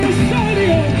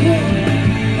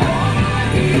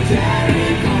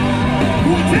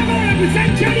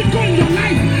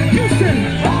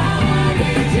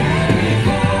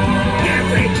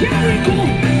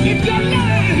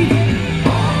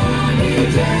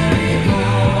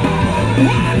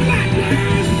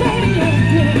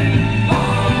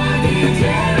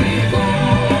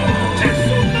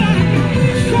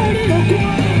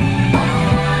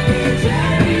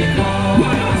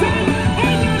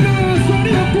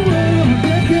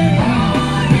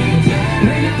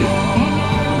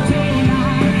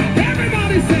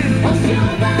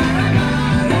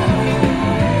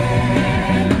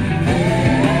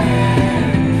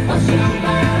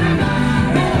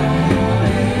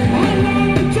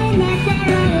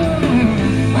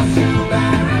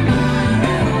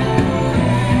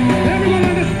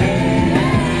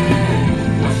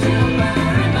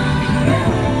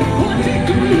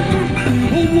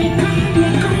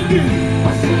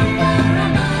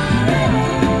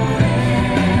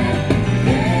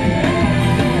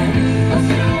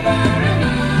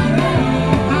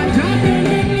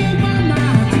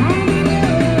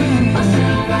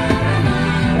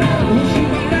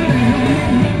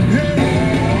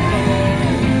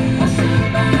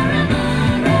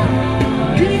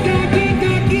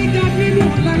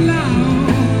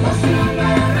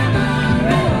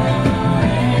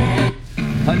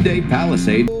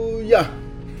Palisade.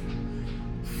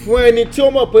 Fún ẹni tí ó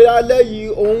mọ̀ pé alẹ́ yìí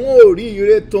òun ò rí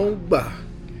ire tó ń gbà,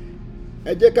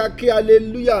 ẹ jẹ́ ká kí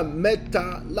hallelujah mẹ́ta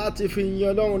láti fi yin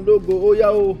Ọlọ́run lógo. Ó yá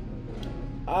o,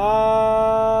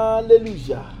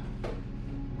 hallelujah,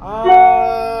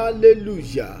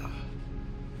 hallelujah,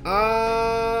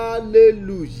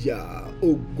 hallelujah.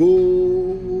 Ògo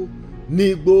ní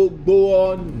gbogbo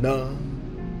ọ̀nà,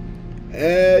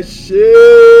 ẹ ṣé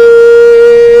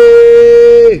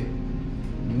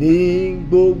ní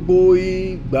gbogbo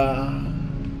ìgbà,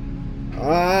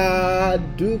 a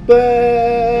dúpẹ́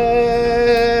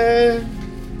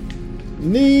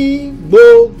ní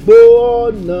gbogbo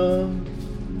ọ̀nà,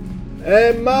 ẹ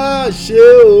má ṣe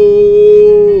o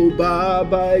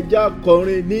bàbá, ẹja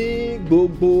kọrin ní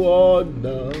gbogbo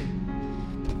ọ̀nà,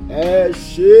 ẹ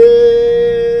ṣé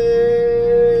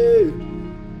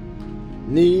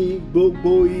ní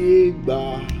gbogbo ìgbà,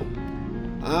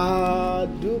 a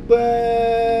dúpẹ́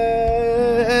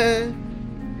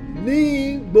ní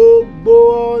gbogbo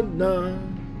ọ̀nà,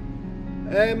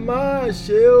 ẹ má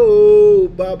ṣe o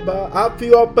bàbá. A fi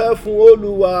ọpẹ́ fún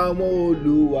Olúwa àwọn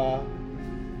olúwa,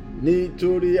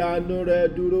 nítorí àánú rẹ̀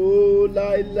dúró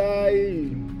láéláé.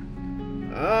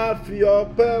 A fi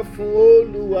ọpẹ́ fún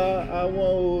Olúwa àwọn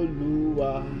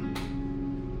olúwa,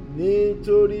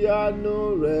 nítorí àánú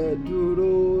rẹ̀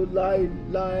dúró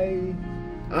láéláé.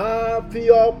 A fi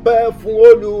ọpẹ́ fún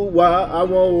Olúwa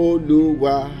àwọn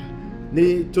olúwa,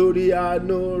 nítorí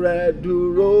àánú rẹ̀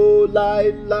dúró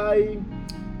láéláé.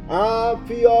 A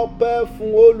fi ọpẹ́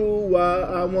fún Olúwa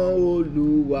àwọn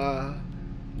olúwa,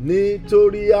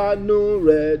 nítorí àánú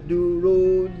rẹ̀ dúró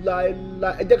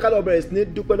láéláé. Ẹ jẹ́ ká lọ bẹ̀rẹ̀ sí ní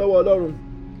dúpẹ́ lọ́wọ́ Ọlọ́run.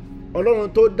 Ọlọ́run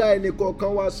tó dá ẹnì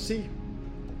kọ̀ọ̀kan wá sí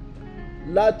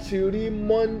láti rí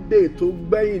Monday tó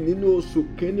gbẹ̀yìn nínú oṣù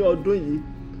kínní ọdún yìí.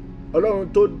 Ọlọ́run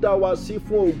tó dá wa sí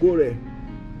fún ògo rẹ̀.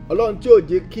 Ọlọ́run tí ò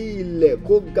jẹ́ kí ilẹ̀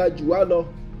kó ga jù wá lọ.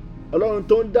 Ọlọ́run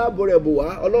tó ń dáàbò rẹ̀ bò wá.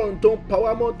 Ọlọ́run tó ń pa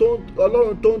wá mọ́.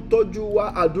 Ọlọ́run tó ń tọ́jú wa.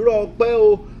 Àdúrà ọpẹ́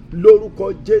o, lórúkọ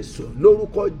Jésù,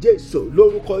 lórúkọ Jésù,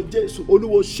 lórúkọ Jésù.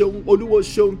 Olúwo ṣeun, Olúwo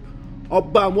ṣeun.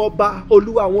 Ọba àwọn ọba,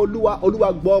 Olúwa àwọn olúwa, Olúwa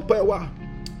gbọ́ ọpẹ́ wa.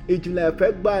 Ìjìnlẹ̀ ìfẹ́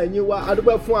gba ẹ̀yìn wa. A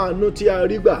dúpẹ́ fún àánú tí a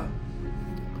rí gbà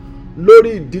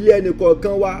lórí ìdílé ẹnì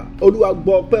kọ̀ọ̀kan wa. Olúwa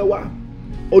gbọ́ ọpẹ́ wa.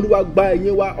 Olúwa gba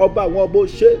ẹ̀yìn wa. Ọba àwọn ọba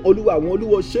ṣe, Olúwa àwọn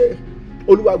olúwo ṣe.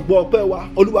 Olúwa gbọ́ ọpẹ́ wa.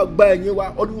 Olúwa gba ẹ̀yìn wa.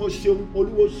 Olúwo ṣeun,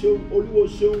 Olúwo ṣeun, Olúwo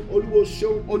ṣeun, Olúwo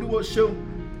ṣeun, Olúwo ṣeun.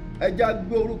 Ẹja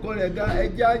gbé orúkọ rẹ̀ ga,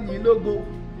 ẹja yìn lógo.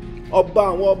 Ọba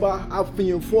àwọn ọba, a fi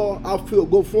ìyìn fún ọ, a fi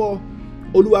ògo fún ọ.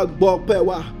 Olúwa gbọ́ ọpẹ́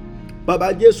wa. Bàbá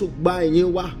Jésù gba ẹ̀yìn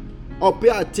wa. Ọpẹ́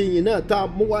àti ìyìn náà tá a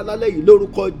mú wá lálẹ́ yìí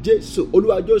lórúkọ Jésù.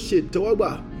 Olúwa jọ̀ọ́ ṣe ìtẹ́wọ́gbà.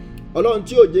 Ọlọ́run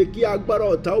tí ò jẹ́ kí agbára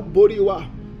ọ̀tá ó borí wa.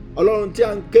 Ọlọ́run tí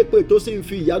a ń ké pè tó sì ń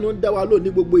fi ìyanu dá wa lò ní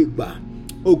gbogbo ìgbà.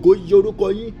 Ògo yí orúkọ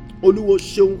yín. Olúwo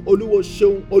ṣeun, Olúwo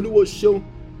ṣeun, Olúwo ṣeun.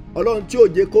 Ọlọ́run tí ò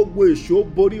jẹ́ kó gun èṣù ó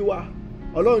borí wa.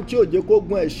 Ọlọ́run tí ò jẹ́ kó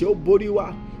gun ẹ̀ṣẹ̀ ó borí wa.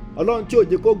 Ọlọ́run tí ò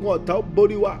jẹ́ kó gun ọ̀tá ó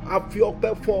borí wa. A fi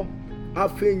ọpẹ́ fún ọ, a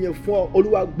fi ìyìn fún ọ.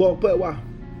 Olúwa gbọ́ ọpẹ́ wa.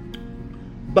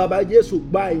 Bàbá Jésù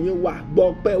gba ìyìn wa, gbọ́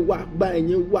ọpẹ́ wa, gba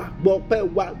ìyìn wa, gbọ́ ọpẹ́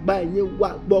wa, gba ìyìn wa,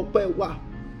 gbọ́ ọpẹ́ wa.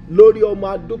 Lórí ọmọ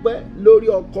adúpẹ́, lórí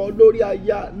ọkọ, lórí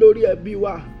aya, lórí ẹbí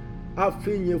wa. A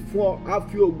fi ìyìn fún ọ, a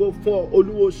fi ògo fún ọ.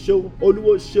 Olúwo ṣeun,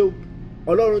 Olúwo ṣeun.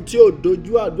 Ọlọ́run tí ò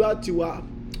dojú àdúrà tiwa.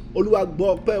 Olúwa gbọ́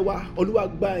ọpẹ́ wa, Olúwa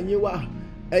gba ìyìn wa.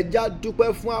 Ẹ jẹ́ ká dúpẹ́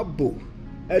fún ààbò.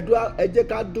 Ẹ jẹ́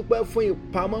ká dúpẹ́ fún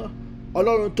ìpamọ́.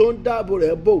 Ọlọ́run tó ń dáàbò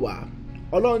rẹ̀ bò wá.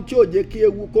 Ọlọ́run tí ò jẹ́ kí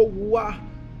ewu kó wú wá.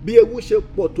 Bí ewu ṣe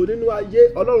pọ̀ tó nínú ayé,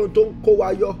 Ọlọ́run tó ń kó wa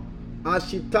yọ.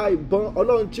 àṣìta ìbọn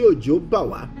ọlọ́run tí òjò bà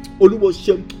wá olúwo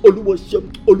ṣeun olúwo ṣeun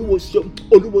olúwo ṣeun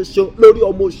olúwo ṣeun lórí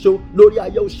ọmọ ṣeun lórí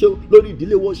ayé ṣeun lórí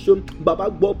ìdílé wọn ṣeun bàbá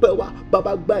gbọ́ ọpẹ́ wa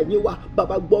bàbá gba ẹ̀yìn wa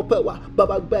bàbá gbọ́ ọpẹ́ wa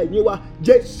bàbá gba ẹ̀yìn wa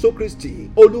jésù kristi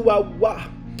olúwa wa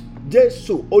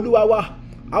jésù olúwa wa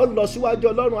a ó lọ síwájú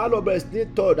ọlọ́run a lọ bẹ̀rẹ̀ sí ní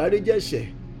tọrọ ìdáríjì ẹ̀ṣẹ̀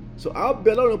so a ó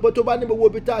bẹ̀ lọ́run pé tó bá ní gbogbo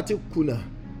ibi tá a ti kùnà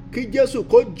kí jésù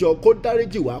kó jọ kó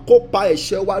dáríjì wá kó pa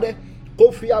ẹ̀ṣẹ̀ wa rẹ́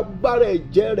kó fi agbára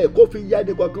ẹ̀jẹ̀ rẹ̀ kó fi ya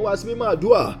ẹnì kọ̀ọ̀kan wá sí mímọ́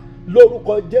àdúrà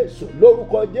lórúkọ jésù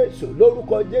lórúkọ jésù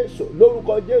lórúkọ jésù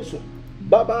lórúkọ jésù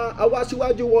bàbá àwa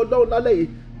síwájú wọn ọlọ́run lálẹ́ yìí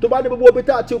tó bá ní gbogbo ibi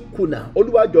tá a ti kùnà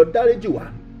olúwa jọ dáríjì wá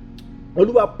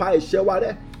olúwa pa ẹ̀ṣẹ̀ wa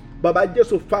rẹ́ bàbá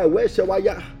jésù fa ìwé ẹ̀ṣẹ̀ wa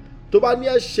yá tó bá ní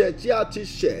ẹ̀ṣẹ̀ tí a ti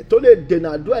ṣẹ̀ tó lè dènà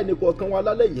àdúrà ẹnì kọ̀ọ̀kan wa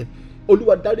lálẹ́ yìí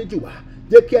olúwa dáríjì wá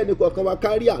jẹ́ kí ẹnì kọ̀ọ̀kan wa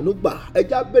kárí àánú gbà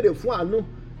ẹjá béèrè fún àánú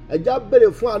ẹjá béèrè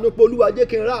fún àánú pé olúwa jẹ́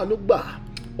kí n rá àánú gbà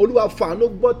olúwa fàánú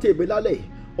gbọ́ tèmi lálẹ́ yìí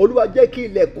olúwa jẹ́ kí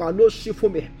ilẹ̀kùn àánú ṣí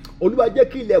fún mi olúwa jẹ́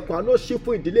kí ilẹ̀kùn àánú ṣí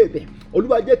fún ìdílé mi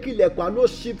olúwa jẹ́ kí ilẹ̀kùn àánú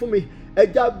ṣí fún mi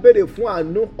ẹjá béèrè fún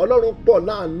àánú ọlọ́run pọ̀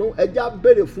láàánú ẹjá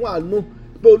béèrè fún àánú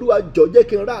pé olúwa jọ̀ọ́ jẹ́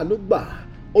kí n rá àánú gbà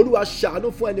olúwa ṣàánú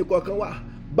fún ẹnì kọ̀ọ̀kan wa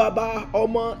bàbá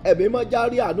ọmọ ẹ̀mí mọ́ já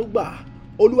rí àánú gbà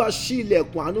olúwa ṣí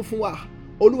ilẹ̀kùn àánú fún wa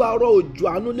olúwa rọ òjò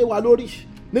àánú lé wa lórí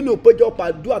nínú ìpéjọpọ̀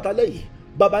àdúrà tálẹ́ yìí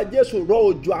bàbá jésù rọ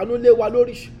òjò àánú lé wa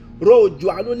lórí rọ òjò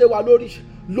àánú lé wa lórí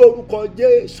lórúkọ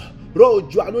jésù rọ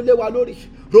òjò àánú lé wa lórí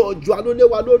rọ òjò àánú lé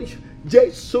wa lórí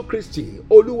jésù kristi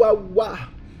olúwa wa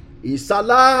is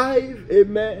alive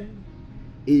amen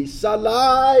is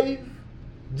alive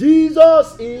jesus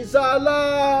is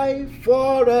alive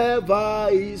forever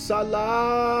is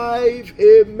alive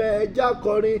amen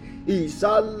jákọrin is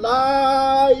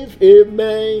alive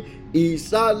amen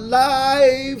is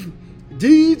alive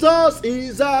Jesus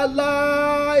is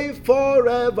alive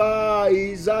forever,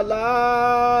 is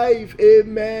alive,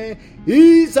 amen.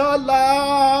 He's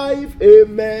alive,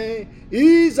 amen.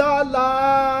 He's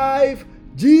alive.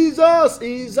 Jesus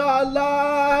is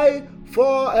alive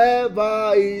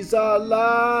forever, is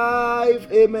alive,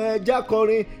 amen.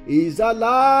 Jákọrin is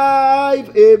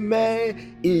alive,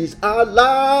 amen. Is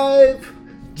alive.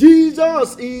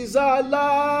 Jesus is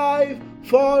alive.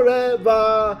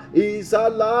 Forever is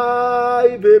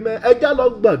alive, amen. Ẹja lọ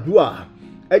gbàdúrà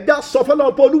ẹja sọ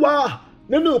fọlọ́n pé olúwa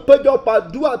nínú ìpéjọpọ̀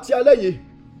àdúrà tí alẹ́ yìí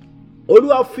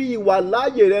olúwa fi ìwà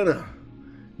láàyè rẹ hàn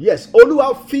yes olúwa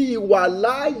fi ìwà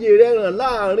láàyè rẹ hàn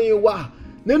láàrin wa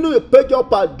nínú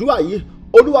ìpéjọpọ̀ àdúrà yìí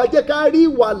olúwa jẹ́ ká rí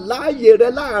ìwà láàyè rẹ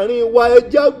láàrin wa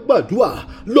ẹja gbàdúrà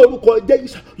lórúkọ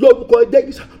jésù lórúkọ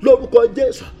jésù lórúkọ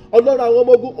jésù ọlọ́run àwọn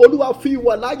ọmọ ogun olúwa fi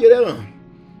ìwà láàyè rẹ hàn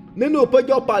nínú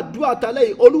ìpéjọpọ̀ àdúrà tálẹ́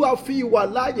yìí olúwa fi ìwà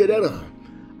láàyè rẹ hàn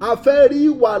a fẹ́ rí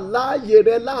ìwà láàyè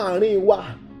rẹ láàrin wa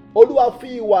olúwa fi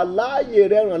ìwà láàyè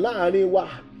rẹ hàn láàrin wa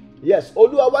yes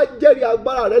olúwa wá jẹ́rìí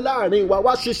agbára rẹ láàrin wa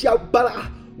wá ṣiṣẹ́ agbára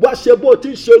wá ṣe bó ti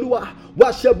ń ṣe olúwa wá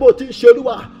ṣe bó ti ń ṣe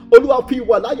olúwa olúwa fi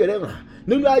ìwà láàyè rẹ hàn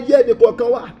nínú ayé ẹnìkọ̀ọ̀kan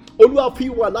wa olúwa fi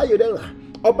ìwà láàyè rẹ hàn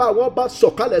ọba àwọn ọba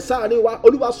sọ̀kalẹ̀ sáàrin wa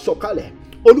olúwa sọ̀kalẹ̀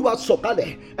olúwa sọ̀kalẹ̀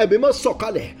ẹ̀mí mọ́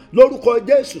sọ̀kalẹ̀ lórúkọ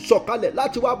jésù sọ̀kalẹ̀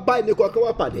láti wá bá ẹnì kọ̀ọ̀kan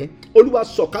wá pàdé olúwa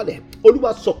sọ̀kalẹ̀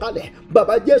olúwa sọ̀kalẹ̀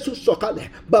bàbá jésù sọ̀kalẹ̀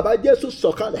bàbá jésù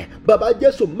sọ̀kalẹ̀ bàbá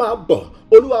jésù máa bọ̀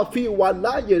olúwa fi ìwà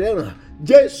láàyè rẹ̀ hàn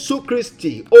jésù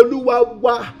kristi olúwa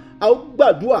wa a ó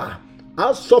gbàdúrà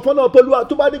a sọ fọ́nà pẹ̀lú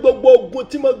tó bá ní gbogbo ogun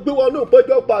tí mo gbé wọnú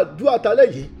ìpéjọpọ̀ àdúrà tálẹ́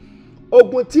yìí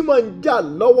ogun tí mo ń jà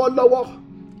lọ́wọ́lọ́wọ́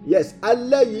yes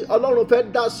alẹ́ yìí ọlọ́run fẹ́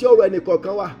dá sí ọ̀rọ̀ ẹnì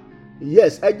kọ̀ọ̀kan wa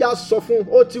yes ẹja sọ fún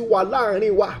ó ti wà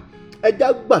láàrin wa ẹja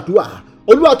gbàdúrà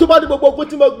olúwa tó bá ní gbogbo ogun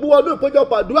tí mo gbé wọnú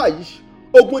ìpéjọpọ̀ àdúrà yìí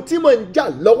ogun tí mo ń jà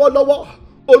lọ́wọ́lọ́wọ́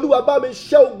olúwa bá mi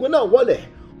ṣẹ́ ogun náà wọlẹ̀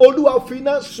olúwa fi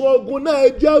iná sun ogun náà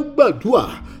ẹja gbàdúrà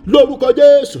lórúkọ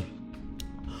jésù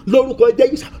lórúkọ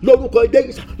jésù lórúkọ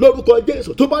jésù lórúkọ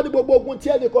jésù tó bá ní gbogbo ogun tí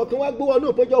ẹnì kọ̀ọ̀kan wá gbé wọnú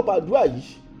ìpéjọpọ̀ àdúrà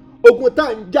yìí ogun tá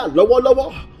à ń jà lọ́wọ́lọ́wọ́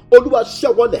olúwa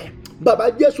ṣẹ́ wọlẹ̀ bàbá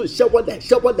jésù ṣẹ́ wọlẹ̀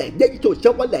jẹ́jìtò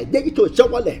ṣẹ́ wọlẹ̀ jẹ́jìtò ṣẹ́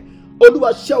wọlẹ̀ olúwa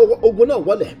ṣẹ́ ogun náà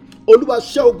wọlẹ̀ olúwa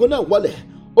ṣẹ́ ogun náà wọlẹ̀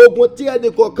ogun tí ẹnì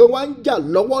kọ̀ọ̀kan wá ń jà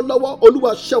lọ́wọ́lọ́wọ́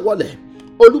olúwa ṣẹ́ wọlẹ̀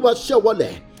olúwa ṣẹ́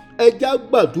wọlẹ̀ ẹja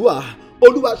gbàdúrà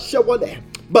olúwa ṣẹ́ wọlẹ̀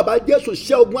bàbá jésù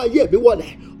ṣẹ́ ogun ayé mi wọlẹ̀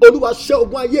olúwa ṣẹ́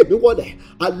ogun ayé mi wọlẹ̀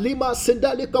alima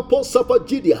sindalikapo sọfọ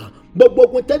jìdìá gbogbo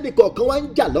ogun tẹ́nì kọ̀ọ̀kan wá ń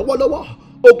jà lọ́wọ́lọ́wọ́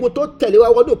ogun tó tẹ̀lé wa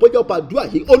wọnú ìpéjọpọ̀ àdúrà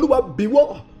yìí olúwa bíwọ́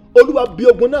olúwa bí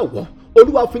ogun náà wọ́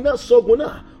olúwa fi náà sọ ogun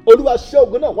náà olúwa ṣẹ́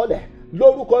ogun náà wọlẹ̀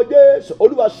lórúkọ jésù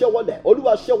olúwa ṣẹ́ wọlẹ̀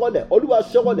olúwa ṣẹ́ wọlẹ̀ olúwa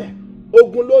ṣẹ́ wọlẹ̀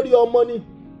ogun lórí ọmọ ni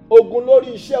ogun lórí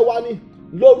iṣẹ́ wa ni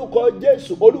lórúkọ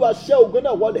jésù olúwa ṣẹ́ ogun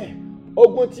náà wọlẹ̀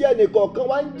ogun tí ẹnìkọ̀ọ̀kan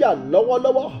wá ń jà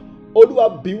lọ́wọ́lọ́wọ́ olúwa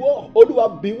bíwọ́ olúwa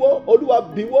bíwọ́ olúwa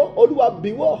bíwọ́ olúwa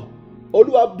bíwọ́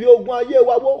olúwa bí ogun ayé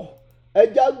wa wọ́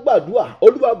ẹja gbàdúrà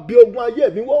olúwa bí ogun ayé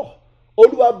mi wọ́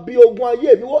Olúwa bí ogun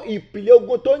ayé mi wó, ìpìlẹ̀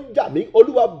ogun tó ń jà mí,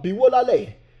 Olúwa bí wó lálẹ́.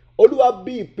 Olúwa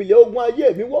bí ìpìlẹ̀ ogun ayé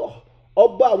mi wó.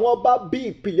 Ọba àwọn ọba bí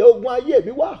ìpìlẹ̀ ogun ayé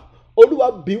mi wá. Olúwa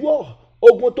bí wó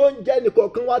ogun tó ń jẹ́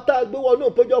nìkọ̀ọ̀kan wa tá a gbé wọnú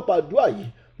ìpéjọpọ̀ àdúrà yìí.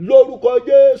 Lórúkọ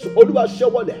Jésù, Olúwa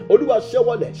ṣẹ́wọ́lẹ̀, Olúwa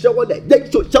ṣẹ́wọ́lẹ̀, ṣẹ́wọ́lẹ̀,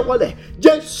 Jésù ṣẹ́wọ́lẹ̀,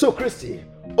 Jésù Kristi.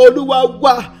 Olúwa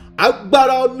wá,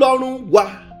 agbára Ọlọ́run wá,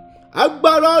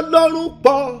 agbára Ọlọ́run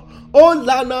pọ̀, ó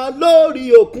lànà lórí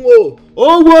òkun o, ó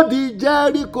wòdì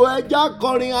Jẹ́ríkò, ẹja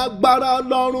kọrin agbára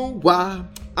Ọlọ́run wá,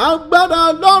 agbára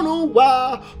Ọlọ́run wá,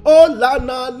 ó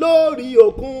lànà lórí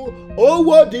òkun, ó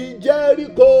wòdì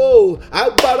Jẹ́ríkò,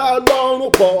 agbára Ọlọ́run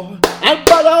pọ̀,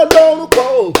 agbára Ọlọ́run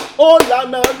pọ̀, ó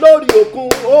lànà lórí òkun,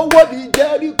 ó wòdì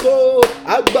Jẹ́ríkò,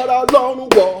 agbára Ọlọ́run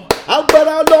wọ̀,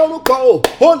 agbára Ọlọ́run pọ̀,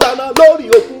 ó lànà lórí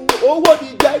òkun, ó wòdì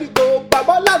Jẹ́ríkò,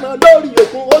 bàbá lànà lórí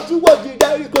òkun, ó tún wòdì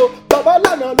Jẹ́ríkò, bàbá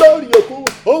lànà lórí òkun,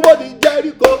 ó wòdì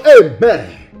Jẹ́ríkò. Amen.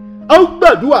 A ó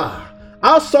gbàdúrà,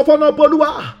 a sọ fọ́nà Olúwa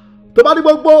tó bá ní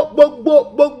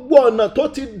gbogbo ọ̀nà tó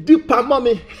ti dí pamọ́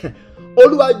mi,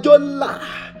 Olúwa jọ̀ọ́ là,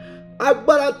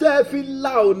 agbára tẹ́ ẹ fi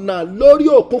la ọ̀nà lórí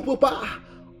òkun pupa,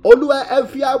 Olúwa ẹ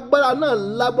fi agbára náà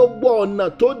la gbogbo ọ̀nà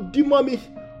tó dí mọ́ mi,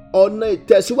 ọ̀nà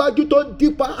ìtẹ̀síwájú tó dí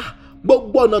pa,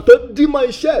 gbogbo ọ̀nà tó dí mọ́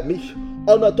iṣẹ́ mi,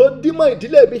 ọ̀nà tó dí mọ́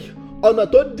ìdílé mi, ọ̀nà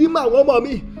tó dí mọ́ àwọn ọmọ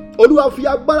mi, Olúwa fi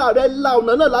agbára rẹ la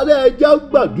ọ̀nà náà lálẹ́. Ẹ jẹ́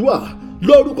gbàdúrà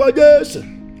lórúkọ Jésù,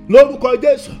 lórúkọ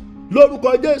Jésù,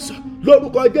 lórúkọ Jésù,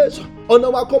 lórúkọ Jésù. Ọ̀nà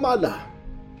wa kó máa là,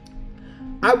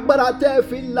 agbára tẹ́ ẹ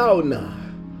fi la ọ̀nà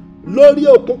lórí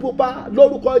òkun pupa,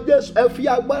 lórúkọ Jésù ẹ fi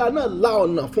agbára náà la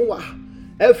ọ̀nà fún wa,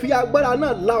 ẹ fi agbára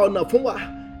náà la ọ̀nà fún wa,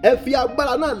 ẹ fi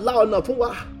agbára náà la ọ̀nà fún wa,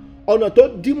 ọ̀nà tó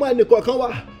dí mọ́ ẹnìkọ̀ọ̀kan wa,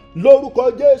 lórúkọ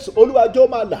Jésù. Olúwa jọ̀ọ́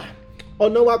máa là,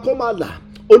 ọ̀nà wa kó máa là,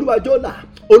 Olúwa jọ̀ọ́ là,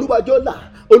 Olúwa jọ̀ọ́ là,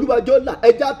 Olúwa jọ̀ọ́ là. Ẹ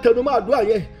jẹ́ àtẹnumọ́ àdúrà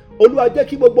yẹn. Olúwa jẹ́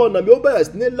kí gbogbo ọ̀nà mi ó bẹ̀rẹ̀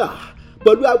sí ní là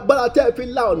pẹ̀lú agbára tẹ́ ẹ fi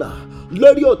la ọ̀nà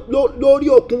lórí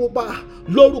òkun pupa,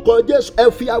 lórúkọ Jésù ẹ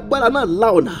fi agbára náà la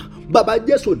ọ̀nà, bàbá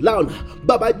Jésù la ọ̀nà,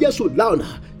 bàbá Jésù la ọ̀nà,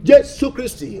 Jésù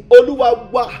Kristi Olúwa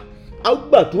wa. A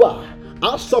gbàdúrà,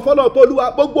 a sọ fọ́nà pé Olúwa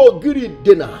gbogbo ògiri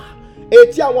ìdènà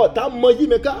etí àwọn ọ̀tá mọ yí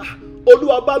mi ká,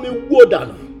 Olúwa bá mi wó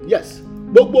dànù. Yes,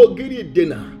 gbogbo ògiri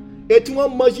ìdènà etí wọ́n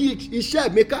mọ yí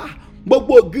iṣẹ́ mi ká,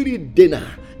 gbogbo ògiri ìdènà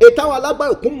etí àwọn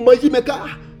alágbára òkun mọ yí mi ká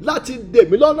láti dè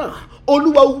mí lọ́nà,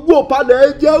 Olúwa wó palẹ̀. Ẹ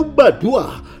jẹ́ gbàdúrà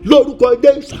lórúkọ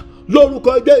Jésù,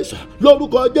 lórúkọ Jésù,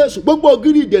 lórúkọ Jésù. Gbogbo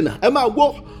ògiri ìdènà ẹ máa wó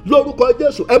lórúkọ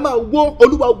Jésù, ẹ máa wó,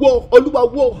 Olúwa wó, Olúwa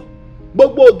wó.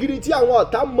 Gbogbo ògiri tí àwọn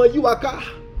ọ̀tá mọ yí wa ká,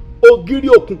 ògiri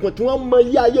òkùnkùn tí wọ́n mọ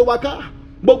yí ayé wa ká,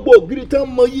 gbogbo ògiri tí wọ́n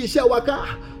mọ yí iṣẹ́ wa ká,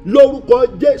 lórúkọ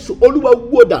Jésù Olúwa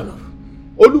wó dànù,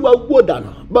 Olúwa wó dànù,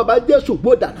 bàbá Jésù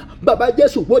wó dànù, bàbá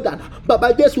Jésù wó dànù, bàbá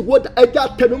Jésù wó dànù. Ẹ jẹ́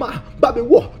àtẹnumọ́, bá mi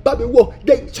wó,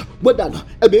 Jésù wó dànù,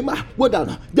 ẹ̀mí má wó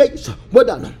dànù, Jésù wó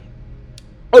dànù,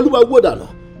 Olúwa wó dànù,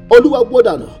 Olúwa wó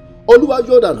dànù, Olúwa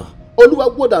wó dànù, Olúwa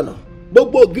wó dànù.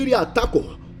 Gbogbo ògiri àtakò,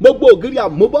 gbogbo ògiri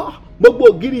àmúbọ́, gbogbo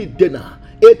ògiri ìdènà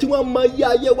ètí wọ́n mọ yí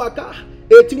ayé wa ká,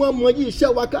 ètí wọ́n mọ yí iṣẹ́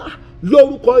wa ká,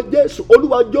 lórúkọ Jésù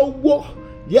Olúwa jọ̀ọ́ wó.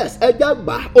 Yes, ẹ jẹ́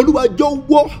àgbà, Olúwa jọ̀ọ́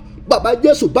wó, bàbá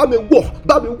Jésù bá mi wó,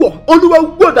 Olúwa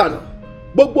wó dànù.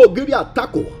 Gbogbo ògiri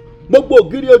àtakò, gbogbo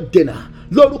ògiri ìdènà,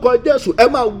 lórúkọ Jésù ẹ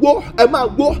máa wó,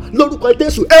 lórúkọ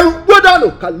Jésù ẹ wó dànù.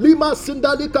 Kalima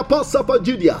sindali kapa safa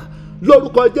Judea,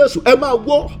 lórúkọ Jésù ẹ máa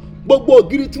wó gbogbo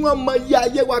ògiri tí wọ́n mọ yí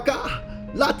ayé wa ká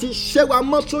láti ṣẹ́ wa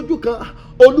mọ́ sójú kan,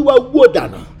 Olúwa wó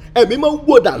dànù, ẹ̀mí mọ́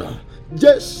wó dànù.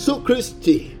 Jésù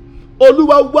Kristi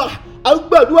Olúwa wa. A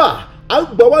gbàdúrà, a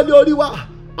gbọ́wọ́lé orí wa,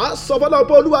 a sọ fọ́nà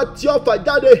pé Olúwa tí ọfà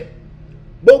jáde,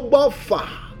 gbogbo ọfà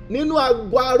nínú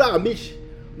àgọ́ ara mi,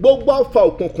 gbogbo ọfà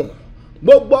òkùnkùn,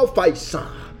 gbogbo ọfà ìsàn,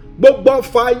 gbogbo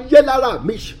ọfà ayé lára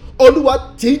mi, Olúwa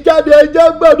tí jáde. Ẹ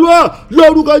jẹ́ gbàdúrà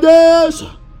lórúkọ Jésù,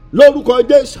 lórúkọ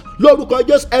Jésù, lórúkọ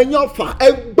Jésù. Ẹ̀yin ọfà ẹ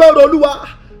gbọ́rọ̀ Olúwa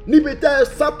níbi tẹ́ ẹ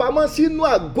sápamọ́ sínú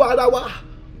àgọ́ ara wa,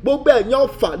 gbogbo ẹ̀yin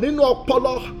ọfà nínú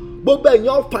ọpọlọ, gbogbo ẹ̀yin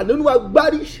ọfà nínú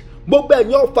agbárí, gbogbo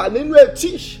ẹ̀yin ọfà nínú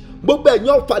etí, gbogbo ẹ̀yin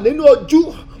ọfà nínú ojú,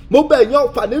 gbogbo ẹ̀yin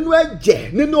ọfà nínú ẹ̀jẹ̀,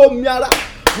 nínú omi ara,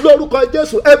 lórúkọ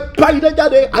Jésù ẹ bá iná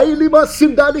jáde. Àyílímọ̀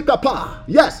síndálì kàpá.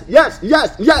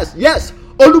 Yes.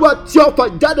 Olúwa tí ọfà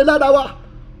jáde lára wa,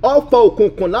 ọfà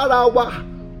òkùnkùn lára wa,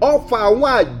 ọfà àwọn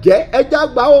àjẹ́, ẹjẹ́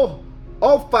àgbà o,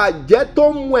 ọfà àjẹ́ tó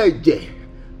ń mu ẹ̀jẹ̀.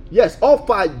 Yes,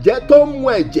 ọfà àjẹ́ tó ń mu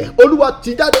ẹ̀jẹ̀, Olúwa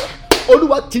tí jáde,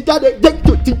 Olúwa tí jáde,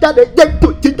 Jésù tí jáde, Jésù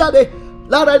tí jáde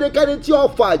lára ẹnikẹ́ni tí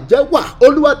ọfà àjẹ́ wà,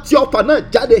 Olúwa tí ọfà náà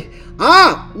jáde.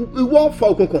 Ìwọ ọfà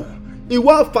òkùnkùn,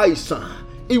 ìwọ ọfà ìsàn,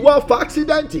 ìwọ ọfà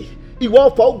àksidẹ́ǹtì, ìwọ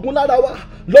ọfà ogun lára wa,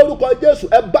 lórúkọ Jésù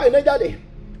ẹ bá iná jáde,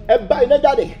 ẹ bá iná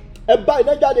jáde, ẹ bá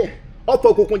iná jáde. Ọfà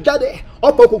òkùnkùn jáde,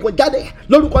 ọfà òkùnkùn jáde,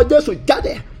 lórúkọ Jésù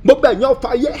jáde, gbogbo ẹ̀yin ọ̀fà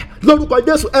ayé lórúkọ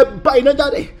Jésù ẹ bá iná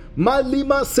jáde.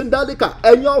 Malima sindalika,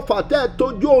 ẹ̀yin ọ̀fà tẹ́ ẹ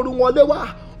tójú oorun wọlé wá,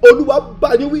 Olúwa bá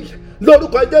yín wí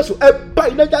lórúkọ Jésù ẹ bá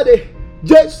iná jáde.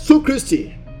 Jésù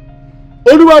Kristi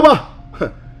Olúwa wa,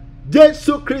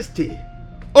 Jésù Kristi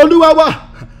Olúwa wa.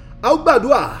 A ó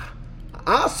gbàdúrà,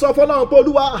 a sọ fọlọ́run pé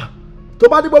Olúwa tó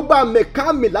bá ní gbogbo àmì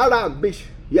káàmì lára mi,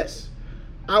 yes,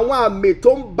 àwọn àmì tó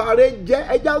ń bare jẹ́,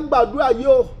 ẹja ń gbàdúrà yìí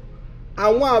o,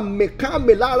 àwọn àmì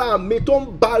káàmì lára mi tó ń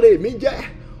bare mi jẹ́,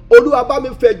 Olúwa bá mi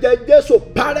fẹ̀jẹ̀ Jésù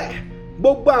parẹ́.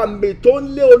 Gbogbo àmì tó ń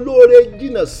lé olóore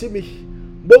jìnnà sí mi,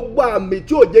 gbogbo àmì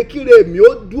tí ò jẹ́ kíre mi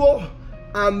ó dúró,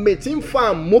 àmì tí ń fa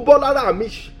àmúbọ́ lára mi,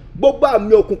 gbogbo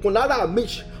àmì òkùnkùn lára mi,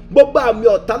 gbogbo àmì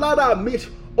ọ̀tá lára mi,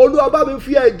 Olúwa bá mi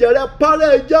fi ẹ̀jẹ̀ rẹ̀ parẹ́.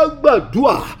 Ẹjẹ́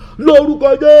gbàdúrà lórúkọ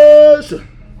Jésù.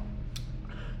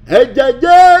 Ẹ̀jẹ̀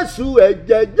Jésù,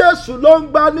 ẹ̀jẹ̀ Jésù ló ń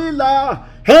gbà nílà,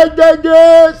 ẹ̀jẹ̀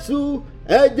Jésù,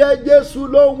 ẹ̀jẹ̀ Jésù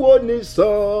ló ń wò ní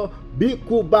sàn bí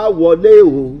kú bá wọlé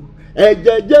o,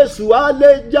 ẹ̀jẹ̀ Jésù á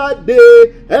lè jáde,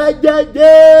 ẹ̀jẹ̀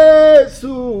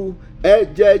Jésù,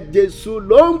 ẹ̀jẹ̀ Jésù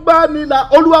ló ń gbà nílà.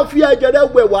 Olúwa fi ẹ̀jẹ̀ rẹ̀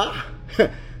wẹ̀ wá.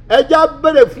 Ẹjẹ́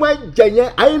bẹ̀rẹ̀ fún ẹ̀jẹ̀ yẹn,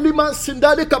 àìlímà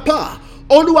sindali kapa.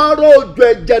 Olúwa rọ òjò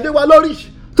ẹ̀jẹ̀ lé wa lórí.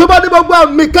 Tó bá ní gbogbo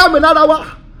àmì káàmì lára wa,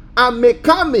 àmì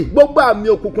káàmì, gbogbo àmì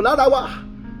òkùnkùn lára wa,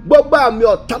 gbogbo àmì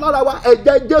ọ̀tá lára wa,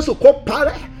 ẹ̀jẹ̀ Jésù kó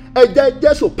parẹ́, ẹ̀jẹ̀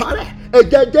Jésù parẹ́,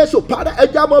 ẹ̀jẹ̀ Jésù parẹ́.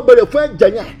 Ẹjẹ́ mọ́ bẹ̀rẹ̀ fún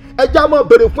ẹ̀jẹ̀ yẹn, ẹjẹ́ mọ́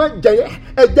bẹ̀rẹ̀ fún ẹ̀jẹ̀ yẹn,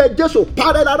 ẹ̀jẹ̀ Jésù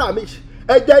parẹ́ lára mi,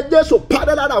 ẹ̀jẹ̀ Jésù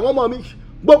parẹ́ lára àwọn ọmọ mi.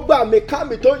 Gbogbo àmì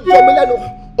káàmì tó yọ mí lẹ́nu,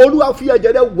 Olúwa fi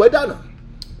ẹ̀jẹ̀ rẹ̀ wẹ̀ dànù.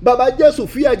 Bàbá Jésù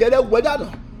fi ẹ̀jẹ̀ rẹ̀ wẹ̀ dànù.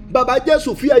 Bàbá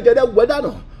Jésù fi ẹ̀jẹ̀ rẹ̀ wẹ̀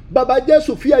dànù. Bàbá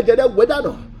Jésù fi ẹ̀jẹ̀ rẹ̀ wẹ̀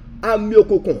dànù. Àmì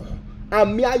òkùnkùn,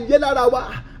 àmì ayé lára wa,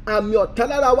 àmì ọ̀tá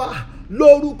lára wa,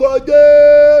 lórúkọ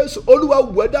Jésù Olúwa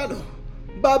wẹ̀ dànù.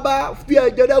 Bàbá fi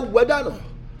ẹ̀jẹ̀ rẹ̀ wẹ̀ dànù.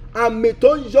 Àmì tó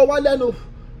ń yọ wá lẹ́nu,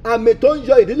 àmì tó ń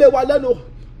yọ ìdílé wa lẹ́nu,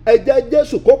 ẹ̀jẹ̀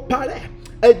Jésù kó parẹ́,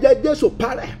 ẹ̀jẹ̀ Jésù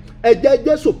parẹ́, ẹ̀jẹ̀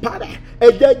Jésù parẹ́,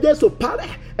 ẹ̀jẹ̀ Jésù parẹ́,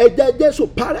 ẹ̀jẹ̀ Jésù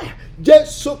parẹ́.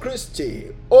 Jésù Kristi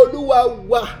Olúwa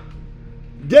wa,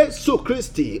 Jésù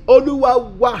Kristi Olúwa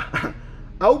wa.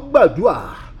 A ó gbàdúrà,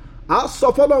 a sọ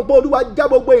fọlọ́run pé Olúwa já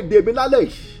gbogbo ìdè mi lálẹ́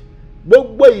yìí,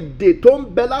 gbogbo ìdè tó ń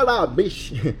bẹ lára mi,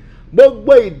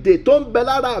 gbogbo ìdè tó ń bẹ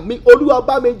lára mi, Olúwa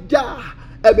bá mi já.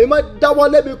 Ẹ̀mí máa dáwọ́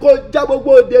lé mi kó já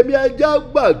gbogbo ìdè mi. Ẹ jẹ́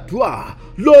gbàdúrà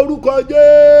lórúkọ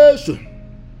Jésù.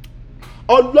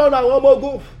 Ọlọ́run àwọn ọmọ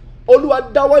ogun, Olúwa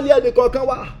dáwọ́ lé ẹnì kọ̀ọ̀kan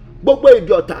wa, gbogbo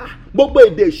ìdè ọ̀tá, gbogbo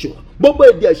ìdè èṣù, gbogbo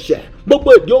ìdè ẹ̀ṣẹ̀, gbogbo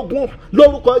ìdè ogun,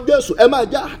 lórúkọ Jésù ẹ máa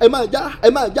já, ẹ máa já, ẹ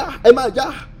máa já, ẹ máa já.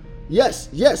 Yes,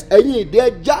 yes, ẹ̀yin ìdè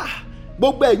ẹ já.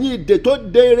 Gbogbo ẹ̀yin ìdè tó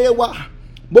de ire wa,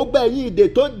 gbogbo ẹ̀yin ìdè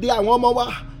tó de àwọn ọmọ wa,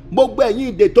 gbogbo ẹ̀yin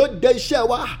ìdè tó de iṣẹ́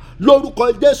wa, lórúkọ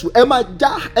Jésù ẹ máa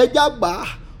já, ẹ já gbà á.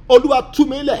 Olúwa tú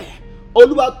mi lẹ̀,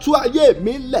 Olúwa tú ayé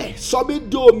mi lẹ̀, sọ mí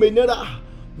di òmìnira.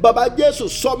 Bàbá Jésù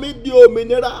sọ mí di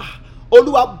òmìnira.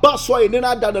 Olúwa bá sọ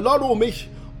ìnira dànù lọ́rùn mi.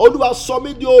 Olúwa sọ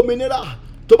mí di òmìnira.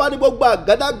 Tó bá ní gbogbo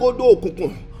àgádágodo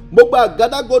òkùnkùn, gbogbo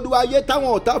àgádágodo ayé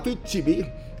táwọn ọ̀tá fi tì mí,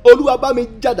 Olúwa bá mi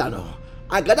já dànù.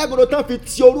 Àgádágodo tán fi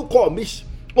ti orúkọ mi,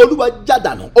 Olúwa já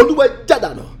dànù, Olúwa já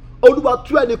dànù. Olúwa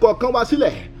tú ẹnì kọ̀ọ̀kan wa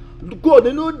sílẹ̀ kúrò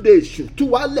nínú ìdè èṣù. Tú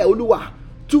wa lẹ̀ Olúwa,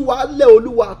 tú wa lẹ̀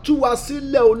Olúwa, tú wa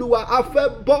sílẹ̀ Olúwa. A fẹ́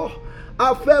bọ́,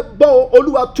 a fẹ́ bọ́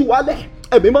Olúwa, tú wa lẹ̀.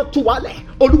 Ẹ̀mí mọ́ tú wa lẹ̀,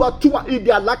 Olúwa tú wa.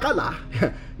 Ìdè àlákàlà,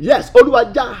 yes, Olúwa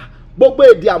já. Gbogbo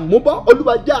ìdè àmúbọ́,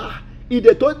 Olúwa já.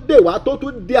 Ìdè tó dè wá tó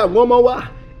tún dè àwọn ọmọ wa,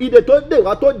 ìdè tó dè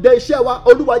wá tó dè iṣẹ́ wa,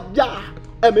 Olúwa já.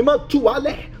 Ẹ̀mí mọ́ tú wa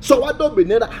lẹ̀, sọ wá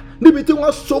dòmìnira. Níbi tí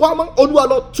wọ́n so wá mọ́, Olúwa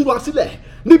lọ tú wa sílẹ̀.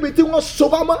 Níbi tí wọ́n so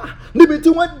wá mọ́, níbi tí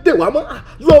wọ́n dè wá mọ́,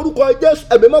 lórúkọ Jésù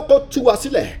ẹ̀mí mọ́ kó tú wa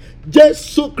sílẹ̀.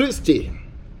 Jésù Kristi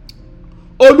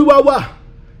Olúwa wa,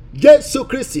 Jésù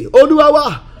Kristi Olúwa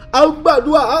wa. A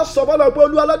gbàdúrà, a sọ fọlọ́ pé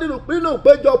Olúwa lọ́dún nínú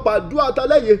ìpéjọpọ̀ àdúrà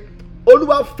tálẹ́yìn,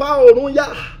 Olúwa fa ọ̀run yá.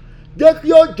 Jẹ́ kí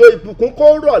òjò ìbùkún kó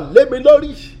rọ̀ lé mi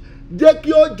lórí. Jẹ́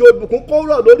kí òjò ìbùkún kó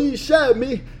rọ̀ lórí iṣẹ́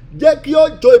mi. Jẹ́ kí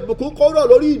òjò ìbùkún kó rọ̀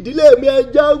lórí ìdílé mi. Ẹ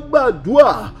jẹ́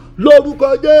gbàdúrà lórúkọ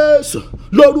Jésù,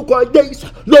 lórúkọ Jésù,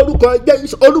 lórúkọ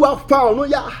Jésù. Olúwa fa ọ̀run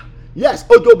yá. Yes,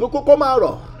 òjò ìbùkún kó máa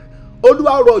rọ̀.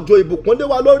 Olúwa rọ̀ òjò ìbùkún lé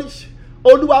wa lórí.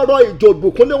 Olúwa rọ̀ òjò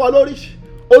ìbùkún lé wa lórí.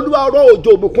 Olúwa rọ̀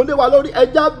òjò ìbùkún lé wa lórí. Ẹ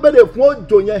jẹ́ bẹ̀rẹ̀ fún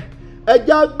òjò yẹn. Ẹ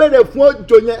jẹ́ bẹ̀rẹ̀ fún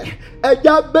òjò yẹn. Ẹ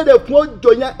jẹ́ bẹ̀rẹ̀ fún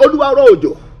òjò yẹn. Olúwa rọ̀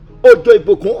òjò, òjò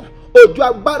ìbùkún, òjò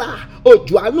agbára,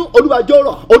 òjò àánú. Olúwa jọ̀ọ́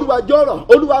rọ̀, Olúwa jọ̀ọ́ rọ̀.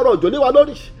 Olúwa rọ̀ òjò lé wa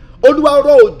lórí. Olúwa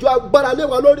rọ̀ òjò agbára lé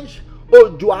wa lórí.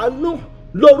 Òjò àánú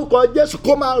lórúkọ Jésù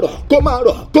kó máa rọ̀, kó máa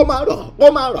rọ̀, kó máa rọ̀, kó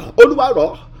máa rọ̀. Olúwa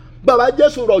rọ̀. Bàbá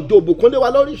Jésù rọ̀ òjò ìbùkún lé wa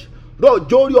lórí. Rọ̀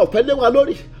òjò orí ọ̀fẹ́ lé wa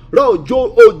lórí. Rọ̀ òjò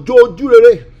ojú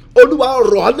rere. Olúwa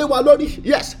rọ̀ lé wa lórí.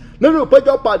 Yes, nínú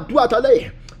ìpéjọpọ̀ àdúrà tálẹ́ yìí,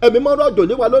 ẹ̀mí mọ́ rọ̀ òjò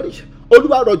lé wa lórí.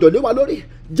 olúwa rọ̀jò lé wa lórí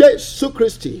Jésù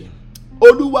Kristi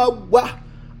olúwa wa.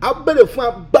 A bẹ̀rẹ̀ fún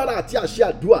agbára àti àṣẹ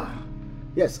àdúrà.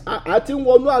 Yes, àti ń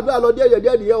wọnú àdúrà lọ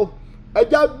díẹ̀ nìyẹn o. Ẹ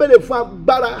jẹ́ á bẹ̀rẹ̀ fún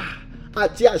agbára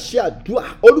àti àṣẹ àdúrà.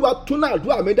 Olúwa túnà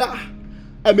àdúrà mi dá.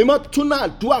 Ẹ̀mí mọ́ túnà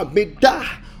àdúrà mi dá.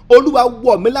 Olúwa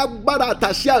wọ̀ mí lágbára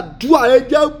àtàṣẹ àdúrà. Ẹ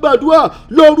jẹ́ gbàdúrà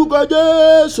lórúkọ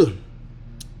Jésù.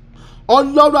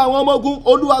 Ọlọ́run àwọn ọmọ ogun,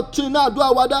 olúwa tún iná àdúrà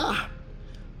wa dá.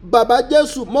 Bàbá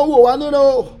Jésù mọ́ wò wá nínú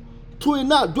o. Tún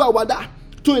iná àdúrà wa dá.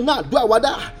 Tún iná àdúrà wa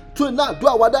dá. Tún iná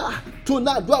àdúrà wa dá. Tún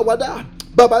iná àdúrà wa dá.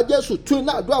 Bàbá Jésù tún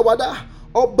iná àdúrà wa dá.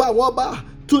 Ọba àwọn ọba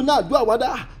tún iná àdúrà wa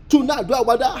dá. Tún iná àdúrà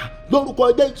wa dá. Lórúkọ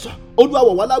Jésù olúwa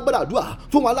wọ̀ wá lágbára àdúrà.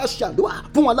 Fún wa láṣẹ àdúrà.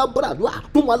 Fún wa lágbára àdúrà.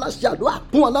 Fún wa láṣẹ àdúrà.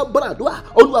 Fún wa lágbára àdúrà.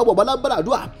 Olúwa wọ̀ wá lágbára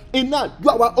àdúrà. Iná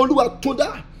àdúrà wa olúwa tún dá.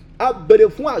 A bèrè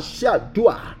fún àṣẹ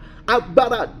àdúrà.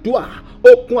 Agbára àdúrà.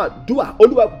 Okun àdúrà.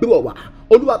 Olúwa gbé wọ̀ wá.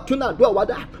 Olúwa tún iná àdúrà wa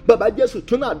dá. Bàbá Jésù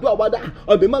tún iná àdúrà wa dá.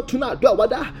 Ọ̀bẹ̀mọ́ tún iná àdúrà wa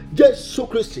dá. Jésù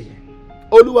Kristi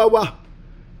olúwa wa.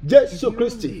 Jésù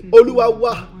Kristi olúwa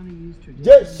wa.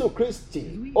 Jésù Kristi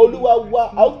olúwa wa.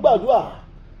 A gbàdúrà.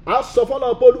 A sọ fọ́nà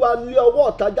pé olúwa lé ọwọ́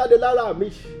ọ̀tá jáde lára mi.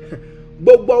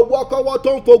 Gbogbo ọwọ́ kọ́wọ́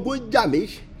tó ń fogun jà mí.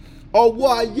 Ọwọ́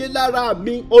ayé lára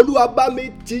mi. Olúwa bá mi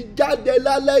ti jáde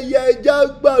lálẹ́ yẹ. Ẹ jẹ́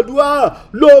gbàdúrà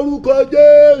lórúkọ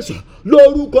Jésù.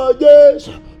 Lórúkọ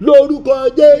Jésù. Lórúkọ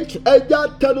Jésù. Ẹ jẹ́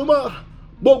tẹnumọ́.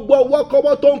 Gbogbo ọwọ́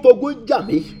kọ́wọ́ tó ń fogun jà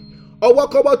mí. Ọwọ́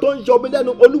kọ́wọ́ tó ń yọ mí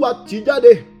lẹ́nu. Olúwa ti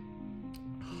jáde.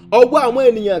 Ọwọ́ àwọn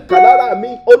ènìyàn kan lára mi.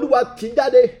 Olúwa ti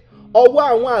jáde. Ọwọ́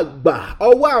àwọn àgbà.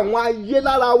 Ọwọ́ àwọn ayé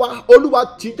lára wa. Olúwa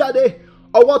ti jáde.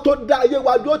 Ọwọ́ tó dá ayé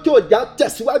wa dúró tí ò já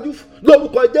tẹ̀síwájú.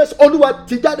 Lórúkọ Jésù olúwa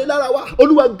ti jáde lára wa.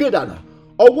 Olúwa gé dànù.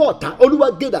 Ọwọ́ ọ̀tá olúwa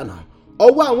gé dànù.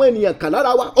 Ọwọ́ àwọn ènìyàn kan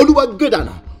lára wa. Olúwa gé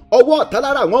dànù. Ọwọ́ ọ̀tá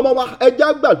lára àwọn ọmọ wa. Ẹ jẹ́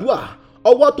á gbàdúrà.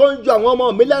 Ọwọ́ tó ń yọ àwọn ọmọ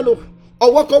mi lẹ́nu.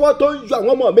 Ọwọ́ kọ́wọ́ tó ń yọ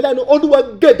àwọn ọmọ mi lẹ́nu. Olúwa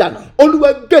gé dànù. Olúwa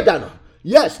gé dànù.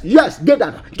 Yes, gé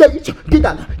dànù.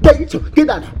 Gé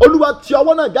dànù. Olúwa ti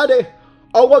ọwọ́ náà jáde.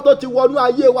 Ọwọ́ tó ti wọnú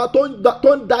ayé wa tó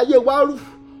ń da ayé wa rú.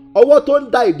 Ọwọ́ tó ń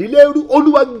da ìdílé rú.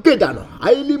 Olúwa gé dànù.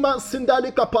 Àìlímà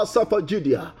síndálíkà pàṣẹfọ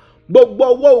Judea. Gbogbo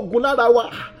ọwọ́ ogun lára wa.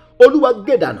 Olúwa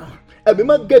gé dànù. Ẹ̀mí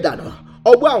mọ́ gé dànù.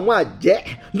 Ọwọ́ àwọn àjẹ́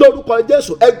lórúkọ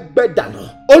Jésù ẹ gbẹ dànù.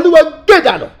 Olúwa gé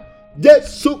dànù.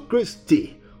 Jésù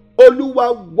Kristi olúwa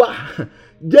wa.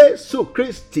 Jésù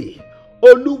Kristi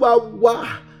olúwa wa.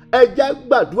 Ẹ jẹ́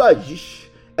gbàdúrà yìí.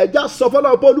 Ẹ jẹ́ sọ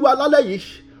fọ́lọ́run pé olúwa lálẹ́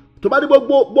yìí tó bá ní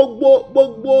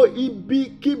gbogbo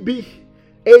ibikíbi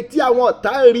etí àwọn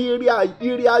ọ̀tá rí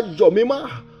ire ayọ̀ mi mọ́.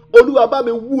 Olúwa bá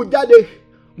mi wú jáde.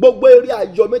 Gbogbo ire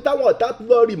ayọ̀ mi táwọn ọ̀tá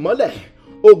lọ rì mọ́lẹ̀.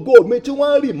 Ògo mi tí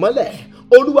wọ́n rì mọ́lẹ̀.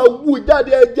 Olúwa wú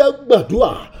jáde. Ẹ jẹ́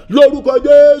gbàdúrà lórúkọ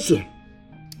Jésù.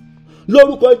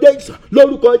 Lórúkọ Jésù.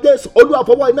 Lórúkọ Jésù. Olúwa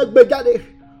fọwọ́ iná gbé jáde.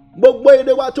 Gbogbo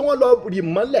ire wa tí wọ́n lọ rì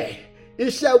mọ́lẹ̀.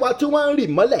 Iṣẹ́ wa tí wọ́n ń rì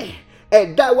mọ́lẹ̀.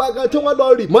 Ẹ̀dá wa gan tí wọ́n lọ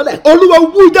rì mọ́lẹ̀. Olúwa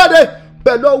wú jáde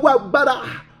pẹ̀lú ọwọ́ agbára.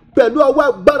 Pẹ̀lú ọwọ́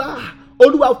agbára.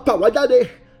 Olúwa fà wá jáde.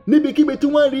 Níbikíbi tí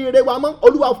wọ́n rí ire wa mọ́.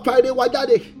 Olúwa fà ire wa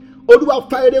jáde. Olúwa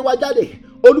fà ire wa jáde.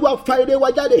 Olúwa fà ire wa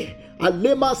jáde.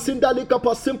 Àlema síndálíkà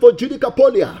pọ̀ símpò jùdíkà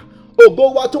pọ́lìà. Ògo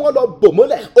wa tí wọ́n lọ bò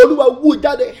mọ́lẹ̀. Olúwa wú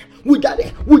jáde. Wú jáde.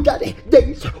 Wú jáde.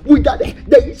 Jésù. Wú jáde.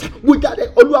 Jésù. Wú jáde.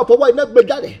 Olúwa fọwọ́ iná gbé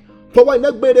jáde. Fọwọ́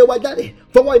iná gbére wa jáde.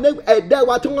 Fọwọ́ iná ẹ̀dá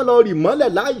wa tí wọ́n lọ rì mọ́lẹ̀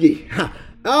láàyè.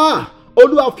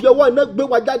 Olúwa fi ọwọ́ iná gbé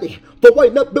wa jáde. Fọwọ́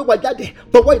iná gbé wa jáde.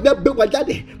 Fọwọ́ iná gbé wa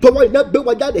jáde. Fọwọ́ iná gbé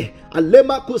wa jáde.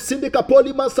 Àlẹ́màkù síndíkà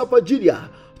pọ́límà sàfọ̀jìrìà.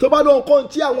 Tó bá lóhun kan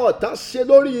tí àwọn ọ̀tá ṣe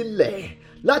lórí ilẹ̀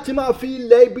láti máa fi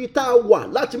ilẹ̀ ibi tá a wà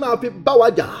láti máa fi bá wa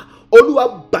jà. Olúwa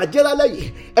bàjẹ́ lálẹ́ yìí.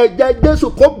 Ẹ̀jẹ̀ Jésù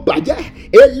kó bàjẹ́.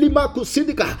 Elimaku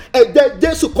síndíkà. Ẹ̀jẹ̀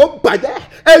Jésù kó bàjẹ́.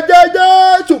 Ẹ̀jẹ̀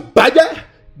Jésù bàjẹ́.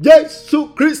 Jésù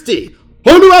Kristi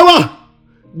olúwa wa.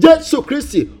 Jésù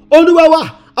Kristi olúwa wa.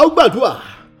 A gbàdúrà.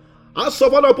 A sọ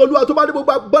fọ́nà pé olúwa tó bá ní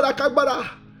gbogbo agbára kágbára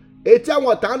etí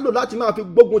àwọn ọ̀tá ń lò láti máa fi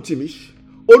gbógun tì mí.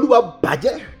 Olúwa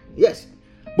bàjẹ́. Yes.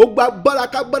 Gbogbo agbára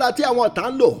kágbára tí àwọn ọ̀tá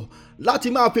ń lò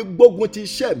láti máa fi gbógun ti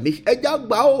iṣẹ́ mi. Ẹ jẹ́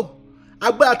àgbà o.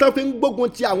 Agbára tán fi ń gbógun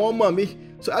ti àwọn ọmọ mi.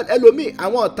 Ẹlòmíì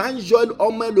àwọn ọ̀tá ń yọ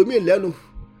ọmọ ẹlòmíì lẹ́nu.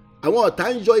 Àwọn ọ̀tá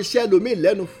ń yọ iṣẹ́ ẹlòmíì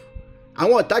lẹ́nu.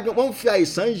 Àwọn ọ̀tá wọ́n ń fi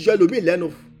àìsàn yọ ẹlòmíì lẹ́nu.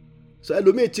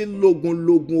 Ẹlòmíì ti lògùn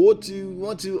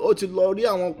ó ti lọ rí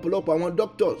àwọn ọ̀pọ̀lọpọ̀ àwọn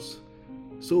doctors.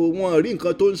 So wọ́n rí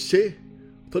nǹkan tó ń ṣe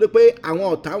torí pé àwọn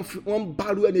ọ̀tá wọ́n ń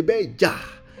bárú ẹni bẹ́ẹ̀ jà.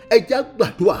 Ẹ jẹ́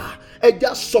gbàdúrà. Ẹ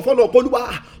jẹ́ sọ fọ́nà Olúwa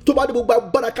tó bá ní gbogbo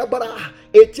agbára kágbára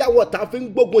etí àwọn ọ̀tá fi ń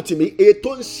gbógun tì mí.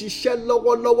 Ètò ń ṣiṣẹ́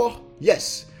lọ́wọ́lọ́wọ́.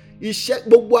 Yes. Iṣẹ́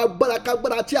gbogbo agbára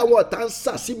kágbára tí àwọn ọ̀tá ń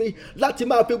sà sí mi láti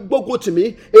máa fi gbógun tì mí.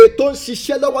 Ètò ń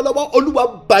ṣiṣẹ́ lọ́wọ́lọ́wọ́. Olúwa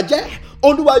bàjẹ́.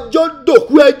 Olúwa jọ́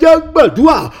dòkú. Ẹ jẹ́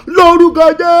gbàdúrà lórúkọ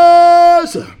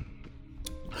Jésù.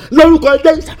 lórúkọ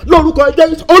Jésù, lórúkọ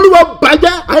Jésù, Olúwa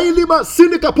bàjẹ́ àìlímọ̀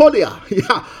síníkàpọ́lìà.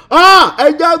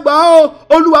 Ẹ̀jẹ̀ gbà ó,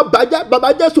 Olúwa bàjẹ́, bàbá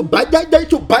Jésù bàjẹ́,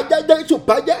 Jésù bàjẹ́, Jésù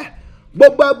bàjẹ́.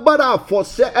 Gbogbo agbára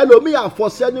àfọ̀ṣẹ, ẹlòmíì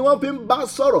àfọ̀ṣẹ ni wọ́n fi ń bá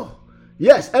sọ̀rọ̀.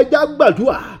 Yes, ẹ̀jẹ̀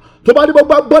gbàdúrà tó bá ní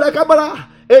gbogbo agbára kábàrà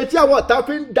etí àwọn ọ̀tá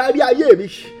fi ń darí ayé mi,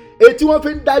 etí wọ́n fi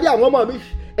ń darí àwọn ọmọ mi,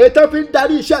 ètò fi ń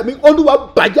darí iṣẹ́ mi, Olúwa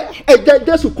bàjẹ́, ẹ̀jẹ̀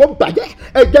Jésù kó bàjẹ́,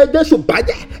 ẹ̀jẹ̀ Jésù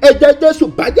bàjẹ́, ẹ̀jẹ̀ Jésù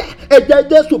bàjẹ́, ẹ̀jẹ̀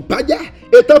Jésù bàjẹ́,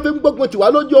 ètò fi ń gbógun tiwa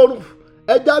lójú oorun.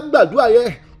 Ẹ̀jẹ̀ gbàdúrà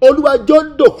yẹn, Olúwa jọ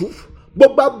dòkú,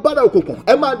 gbogbo agbára òkùnkùn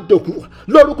ẹ máa dòkú,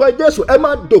 lórúkọ Jésù ẹ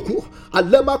máa dòkú.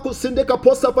 Alẹ́màkú síndéka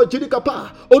pọ́sáfọ́ jíríkàpá,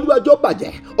 Olúwa jọ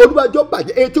bàjẹ́, Olúwa jọ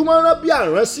bàjẹ́. Ètò wọn rán bí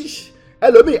àránsí,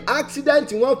 ẹlòmíì accident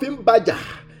wọn fi ń bàjà.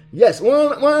 Yes,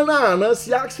 wọ́n rán àrán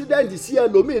sí accident sí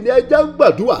ẹlòmíì ní ẹjẹ́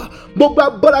gbàdúrà. Gbogbo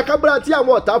agbára kábàrà tí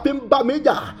àwọn ọ̀tá fi ń bá mi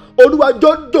jà, Olúwa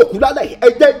jọ dòkú lálẹ́,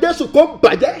 ẹ̀jẹ̀ Jésù kó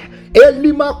bàjẹ́.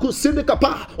 Elimaku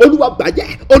síndékàpá, Olúwa bàjẹ́,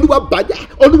 Olúwa bàjẹ́,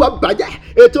 Olúwa bàjẹ́.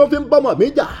 Ètò fi ń bọ́mọ̀ mi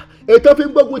jà, ètò fi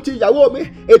ń gbógun ti ìyàwó mi,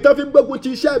 ètò fi ń gbógun ti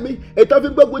iṣẹ́ mi, ètò fi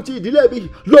ń gbógun ti ìdílé mi,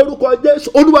 lórúkọ Jésù,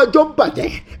 Olúwa jọ bàjẹ́,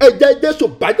 ẹ̀jẹ̀ Jésù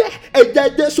bàjẹ́, ẹ̀jẹ̀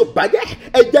Jésù bàjẹ́,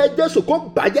 ẹ̀jẹ̀ Jésù kó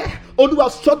bàjẹ́. Olúwa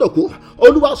sọ́dọ̀kú,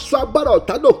 Olúwa sọ agbára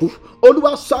ọ̀tá dòkú,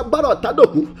 Olúwa sọ agbára ọ̀tá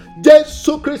dòkú.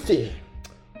 Jésù Kristi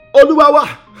Olúwa wa,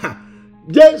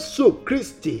 Jésù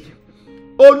Kristi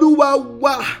Olúwa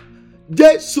wa,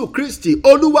 Jésù Kristi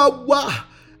Olúwa wa.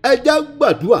 Ẹ̀jẹ̀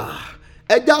gbàdúrà,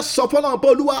 ẹ̀jẹ̀ sọ fọ́lọ́run pé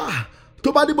Olúwa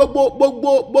tó bá ní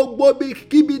gbogbo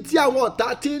kíbi tí àwọn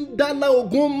ọ̀tá ti ń dáná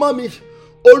ogun mọ́ mi,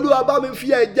 Olúwa bá mi fi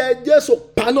ẹ̀jẹ̀ Jésù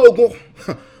paná ogun.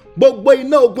 Gbogbo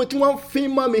iná ogun tí wọ́n fi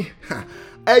mọ́ mi,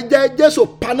 ẹ̀jẹ̀ Jésù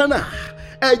paná náà,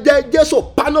 ẹ̀jẹ̀ Jésù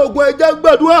paná ogun. Ẹ̀jẹ̀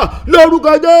gbàdúrà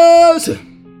lórúkọ Jésù.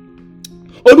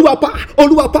 Olúwa pa,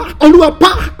 Olúwa pa, Olúwa pa,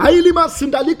 àìlímà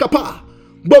síndálíkàpá.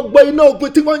 Gbogbo iná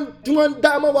ogun tí wọ́n ń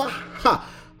dá mọ́ wa,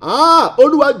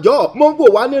 Olúwa jọ̀ọ́ mọ́ wò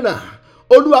wá nínà.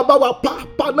 Olúwa bá wa pa,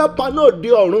 panápaná òde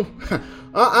ọ̀run,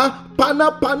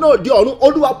 panápaná òde ọ̀run,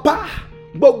 Olúwa pa.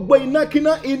 Gbogbo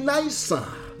inákiná, iná ìsàn,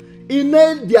 iná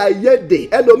èdè àìyedè,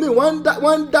 ẹlòmíì wọ́n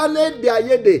ń dáná èdè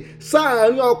àìyedè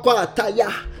sáàárín ọkọ àtaya.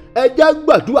 Ẹ̀jẹ̀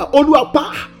gbàdúrà, Olúwa pa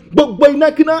gbogbo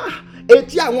inákiná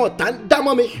etí àwọn ọ̀tá ń dá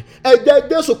mọ́ mi, ẹ̀jẹ̀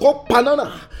Jésù kó paná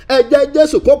náà, ẹ̀jẹ̀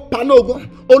Jésù kó paná ogun.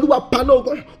 Olúwa paná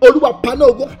ogun, Olúwa paná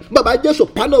ogun, bàbá Jésù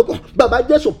paná ogun, bàbá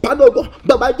Jésù paná ogun,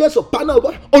 bàbá Jésù paná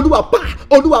ogun. Olúwa pa,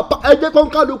 Olúwa pa. Ẹ̀jẹ̀ kó ń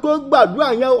kálukú gbàdúrà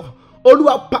yẹn o.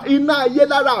 Olúwa pa iná ayé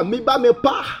lára mi, bá mi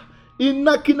pa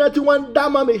inákiná tí wọ́n ń dá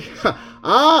mọ́ mi,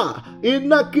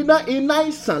 inákiná, iná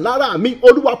ìsàn lára mi,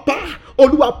 Olúwa pa,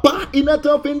 Olúwa pa. Iná tí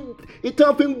wọ́n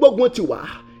fi ń gbógun tiwa,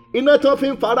 iná tí wọ́n fi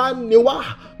ń fara ni wá,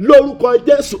 lórúkọ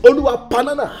Jésù, Olúwa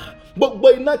paná náà. Gbogbo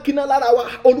inákiná lára wa,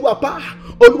 Olúwa pa,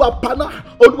 Olúwa paná,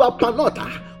 Olúwa paná ọ̀tá,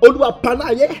 Olúwa paná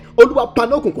ayé, Olúwa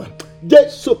paná òkùnkùn.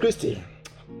 Jésù Kristi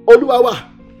Olúwa wa.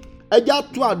 Ẹjẹ́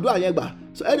tún àdúrà yẹn gbà.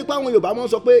 Ẹni pé àwọn Yorùbá máa ń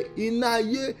sọ pé iná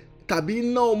ayé tàbí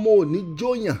iná ọmọ ò ní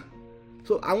jóyàn.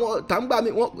 So àwọn tàǹgbà mi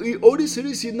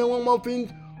oríṣiríṣi iná wọ́n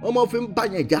máa fi ń bá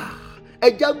yẹn jà.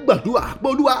 Ẹjẹ́ gbàdúrà pé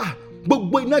Olúwa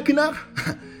gbogbo inákiná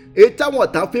èyí táwọn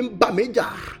ọ̀tá fi ń bá mi jà,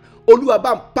 Olúwa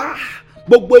bá ń pa.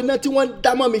 Gbogbo iná tí wọ́n ń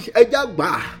dá mọ́ mi, ẹjẹ́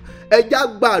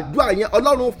gbàdúrà yẹn.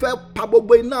 Ọlọ́run fẹ́ pa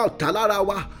gbogbo iná ọ̀tá lára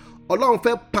wa. Ọlọ́run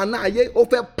fẹ́ paná ayé, ó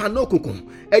fẹ́ paná òkùnkùn.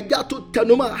 Ẹjẹ́ tó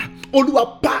tẹnumọ́, Olúwa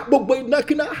pa gbogbo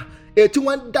inákiná èyí tí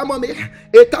wọ́n ń dá mọ́ mi,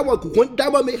 èyí táwọn òkùnkùn ń dá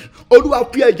mọ́ mi. Olúwa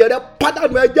fi ẹ̀jẹ̀ rẹ̀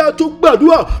pàdánù. Ẹjẹ́ tó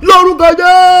gbàdúrà lórúkọ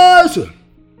Jésù.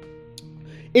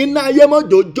 Iná ayé mọ́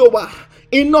jòjó wa,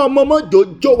 iná ọmọ mọ́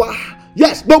jòjó wa.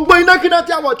 Yes, gbogbo inákiná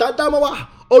tí àwọn ọ̀tá dá mọ́ wa,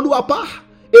 Olúwa pa.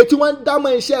 Èyí tí wọ́n ń dá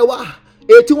mọ́ iṣẹ́ wa,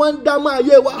 èyí tí wọ́n ń dá mọ́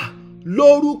ayé wa,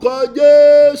 lórúkọ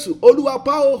Jésù, Olúwa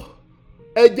pa o.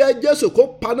 Ẹ̀jẹ̀ Jésù kó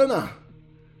paná náà.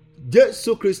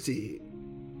 Jésù Kristi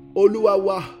Olúwa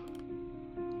wa.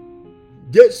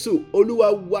 Jésù Olúwa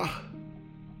wa.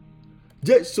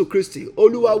 Jésù Kristi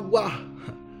Olúwa wa.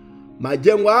 Má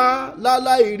jẹ́ n wá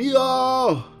láláì rí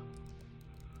ọ,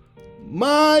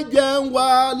 má jẹ́ n wá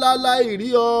láláì rí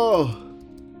ọ.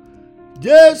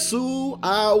 Jésù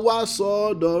àwa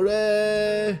sọ́dọ̀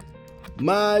rẹ,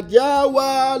 má jẹ́ wá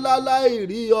láláì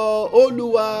rí ọ,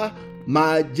 Olúwa. Má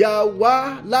jẹ́ wá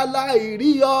láláì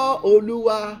rí ọ,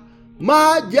 Olúwa. Má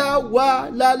jẹ́ wá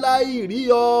láláì rí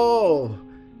ọ.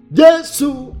 Jésù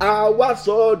àwa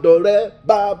sọ́dọ̀ rẹ,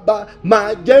 bàbá. Má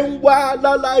jẹ́ ń wá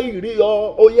láláì rí ọ.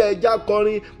 Ó yẹ ẹja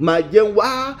kọrin. Má jẹ́ ń wá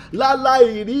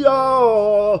láláì rí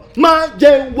ọ. Má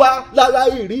jẹ́ ń wá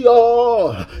láláì rí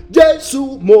ọ. Jésù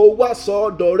mo wá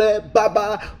sọ́dọ̀ rẹ, bàbá.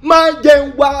 Má jẹ́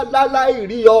ń wá láláì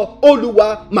rí ọ, Olúwa.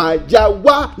 Má jẹ́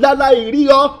wá láláì rí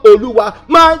ọ, Olúwa.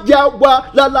 Má jẹ́ wá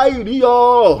láláì rí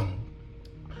ọ.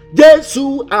 Jésù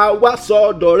àwa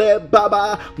sọ̀dọ̀ rẹ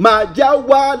bàbá, máa já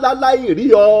wá láláì rí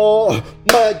ọ,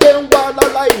 máa jẹ́ wá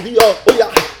láláì rí ọ, óyá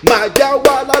máa já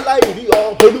wá láláì rí ọ,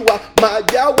 Olúwa máa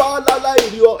já wá láláì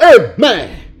rí ọ. Amen.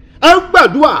 Ẹ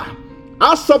gbàdúrà,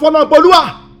 a sọ fọlọ́n pé Olúwa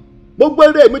gbogbo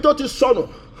eré mi tó ti sọnù,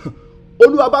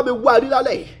 Olúwa bá mi wá rí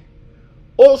lálẹ́.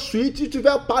 Oṣù yìí ti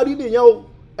fẹ́ parí nìyẹn o.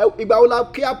 Ìgbà wo la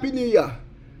kí happy new year?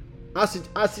 A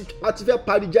ti fẹ́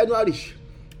parí January.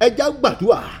 Ẹ já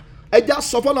gbàdúrà, ẹ já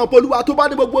sọ fọlọ́n pé Olúwa tó bá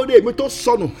ní gbogbo eré mi tó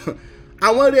sọnù,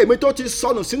 àwọn eré mi tó ti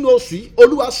sọnù sínú oṣù yìí,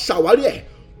 Olúwa ṣàwárí ẹ̀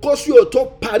kóṣù yóò tó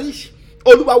parí.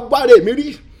 Olúwa wá rè mí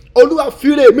rí, Olúwa fi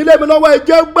rè mí lé mi lọ́wọ́. Ẹ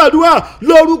jẹ́ gbàdúrà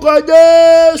lórúkọ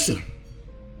Jésù,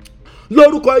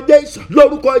 lórúkọ Jésù,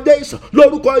 lórúkọ Jésù,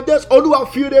 lórúkọ Jésù. Olúwa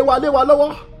fi ire wa lé wa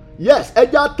lọ́wọ́. Yes, ẹ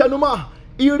jẹ́ àtẹnumọ́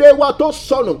ire wa tó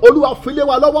sọnù, Olúwa fi lé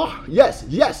wa lọ́wọ́. Yes,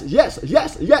 yes, yes,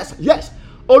 yes, yes, yes.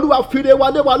 Olúwa fi ire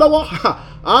wa lé wa lọ́wọ́.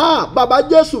 Bàbá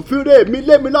Jésù fi ire mi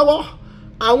lé mi lọ́wọ́.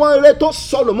 Àwọn ire tó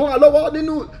sọnù mọ́ wa lọ́wọ́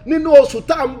nínú oṣù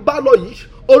tá à ń bá lọ yìí,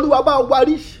 Olúwa bá wa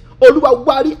rí, Olúwa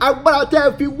wá rí. Agbára tẹ́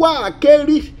ẹ fi wá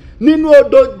àkérí nínú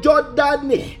odò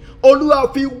Jọ́dánì, Olúwa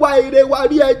fi wá ire wa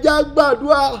rí. Ẹ jẹ́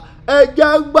gbàdúrà, ẹ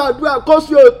jẹ́ gbàdúrà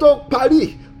kóṣù yóò tó parí,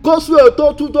 kóṣù yóò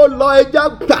tó tún tó lọ. Ẹ jẹ́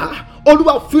gbà,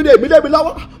 Olúwa fi ire mi lé mi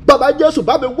lọ́wọ́. Bàbá Jésù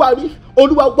bá mi wá rí,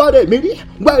 Olúwa wá ire mi rí,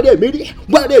 wá ire mi rí,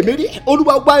 wá ire mi rí.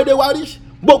 Olúwa wá ire wa rí.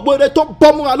 Gbogbo ire tó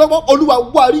bọ́ mọ́ wa lọ́wọ́, Olúwa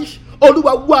wá rí,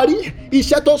 Olúwa wá rí.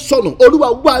 Iṣẹ́ tó sọnù, Olúwa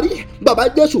wá rí. Bàbá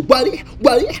Jésù wá rí,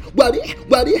 wá rí, wá rí,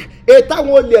 wá rí. Ètò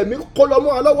àwọn olè mi kó lọ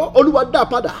mọ́ wa lọ́wọ́, Olúwa dá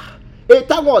padà.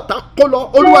 Ètò àwọn ọ̀tá kó lọ,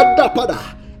 Olúwa dá padà.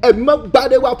 Ẹ̀mí mọ́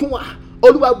gbádé wa fún wa,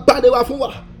 Olúwa gbádé wa fún wa.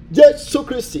 Jésù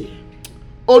Kristi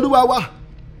Olúwa wa,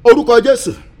 orúkọ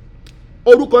Jésù,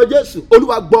 orúkọ Jésù.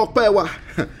 Olúwa gbọ́ ọpẹ́ wa,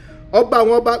 ọba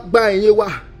àwọn ọba gba ẹ̀yìn wa.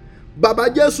 Bàbá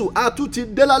Jésù a tún ti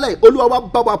dé lálẹ́, Olúwa wa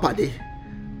bá wa pàdé,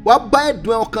 wá bá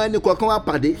ẹ̀dùn ọkàn ẹnì kọ̀ọ̀kan wa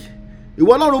pàdé.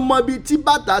 Ìwọ Ọlọ́run mọ ibi tí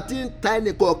bàtà ti ń ta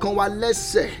ẹnì kọ̀ọ̀kan wa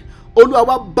lẹ́sẹ̀, Olúwa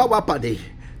wa bá wa pàdé.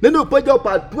 Nínú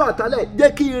ìpéjọpọ̀ àdúrà tálẹ̀, jẹ́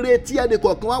kí ire tí ẹnì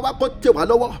kọ̀ọ̀kan wa wá kó tẹ̀ wá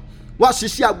lọ́wọ́, wá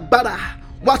ṣiṣẹ́ agbára,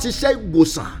 wá ṣiṣẹ́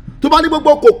ìwòsàn. Tó bá ní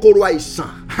gbogbo kòkòrò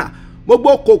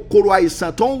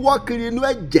àìsàn tó ń wọ́ kiri inú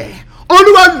ẹ̀jẹ̀,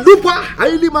 Olúwa lùpà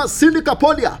àyílímà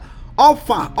síndìkàpọ́lìà,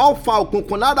 ọfà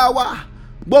òkùnkùn lára wa,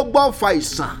 gbogbo ọfà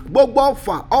àìsàn, gbogbo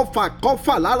ọfà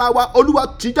kọfà lára wa, Olúwa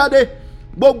tì jáde.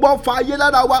 Gbogbo ọfà ayé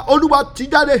lára wa, Olúwa tì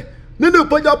jáde. Nínú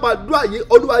ìpéjọpọ̀ àdúrà yìí,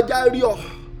 Olúwa já rí ọ,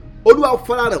 Olúwa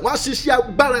fara rẹ̀ wá ṣiṣẹ́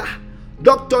agbára.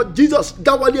 Dr. Jesus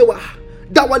dáwọlé wa,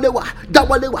 dáwọlé wa,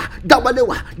 dáwọlé wa, dáwọlé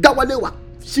wa, dáwọlé wa.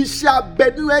 Ṣiṣẹ́ abẹ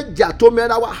nínú ẹ̀jẹ̀ àti omi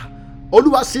ara wa,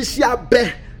 Olúwa ṣiṣẹ́ abẹ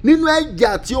nínú ẹ̀jẹ̀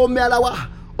àti omi ara wa.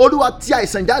 Olúwa tì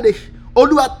àìsàn jáde,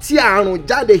 Olúwa tì àrùn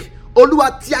jáde, Olúwa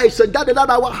tì àìsàn jáde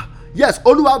lára wa. Yes,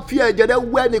 Olúwa fi ẹ̀jẹ̀ rẹ̀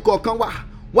wẹ ẹnìkọ̀ọ̀kan wa.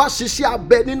 Wá ṣiṣẹ́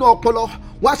abẹ nínú ọpọlọ,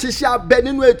 wá ṣiṣẹ́ abẹ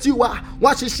nínú etí wa,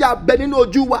 wá ṣiṣẹ́ abẹ nínú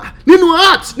ojú wa, nínú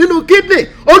heart, nínú kidney.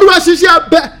 Olúwa ṣiṣẹ́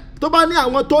abẹ. Tó bá ní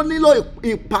àwọn tó nílò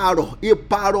ìpààrọ̀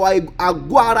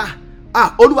àgọ́ ara,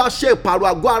 Olúwa ṣe ìpààrọ̀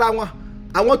àgọ́ ara wọn.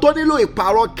 Àwọn tó nílò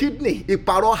ìpààrọ̀ kidney,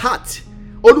 ìpààrọ̀ heart,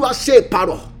 Olúwa ṣe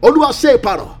ìpààrọ̀, Olúwa ṣe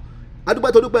ìpààrọ̀.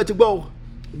 Adúpẹ́ tó dúpẹ́ ti gbọ́ o.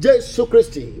 Jésù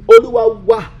Kristi Olúwa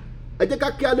wa. Ẹ jẹ́ ká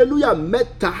kí hallelujah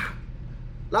 3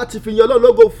 láti fi yan Ọlọ́run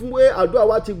lógo fún pé àdúrà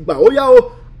wa ti gbà. Ó yá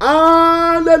o,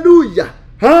 hallelujah,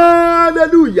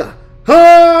 hallelujah,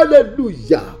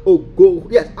 hallelujah, ògo.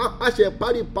 Yes, a ṣe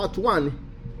parí part 1 ni,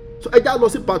 so ẹ já lọ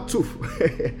sí part 2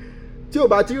 tí ò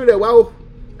bá ti rẹ̀ wá o.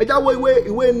 Ẹ já wo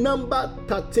ìwé number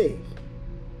 13.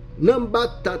 Number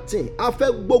 13, a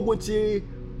fẹ́ gbógun ti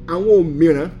àwọn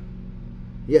òmìrán.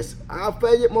 Yes,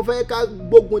 mo fẹ́ ká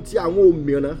gbógun ti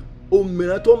àwọn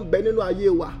òmìrán tó ń bẹ nínú ayé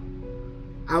wa.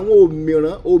 Àwọn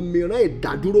òmìrán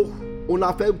ìdádúró, òun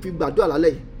la fẹ́ fi gbàdúrà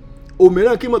lálẹ́ yìí.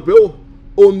 Òmìrán kí mo pè ó,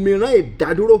 òmìrán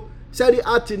ìdádúró. Sẹ́rí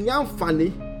a ti ní àǹfààní,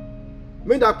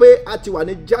 mẹ́ta pé a ti wà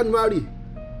ní January,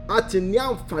 a ti ní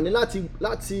àǹfààní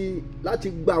láti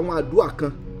gba àwọn àdúrà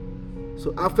kan.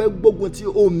 So a fẹ́ gbógun ti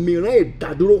òmìrán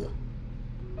ìdádúró,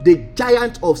 the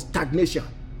giant of stagnation.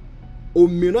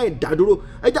 Òmìrán ìdádúró.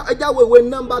 Ẹ já wo ìwé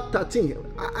number 13.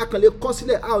 A kàn lè kọ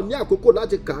sílẹ̀, a ò ní àkókò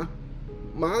láti kà á.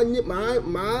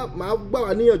 Màá gbà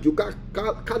wá níyànjú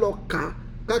ká lọ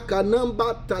kà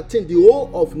number 13, the whole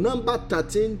of number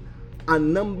 13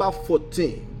 and number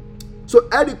 14. So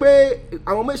ẹ rí i pé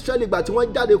àwọn ọmọ Ísírẹ́lì ìgbà tí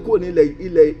wọ́n jáde kúrò ní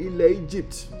ilẹ̀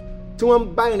Egypt, tí wọ́n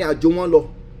ń bá ìrìn àjò wọn lọ.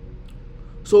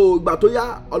 So ìgbà tó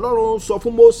yá, Ọlọ́run sọ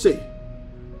fún Mósè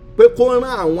pé kó rán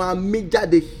àwọn amí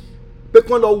jáde, pé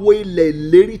kó lọ wo ilẹ̀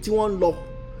ìlérí tí wọ́n ń lọ.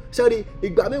 Sẹ́rí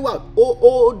ìgbà mẹ́wàá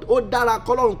ó dára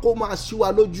kọ́lọ́run kó máa ṣí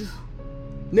wa lójú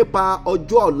nípa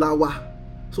ọjọ́ ọ̀la wa.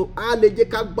 So a lè jẹ́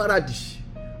ká gbáradì,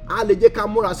 a lè jẹ́ ká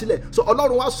múra sílẹ̀. So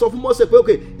Ọlọ́run wá sọ fún Mósè pé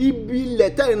okay, ibi ilẹ̀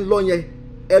tẹ́ ń lọ yẹn,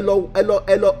 ẹ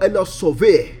lọ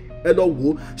survey ẹ lọ wò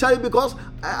ṣáà because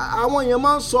àwọn èèyàn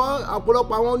máa ń sọ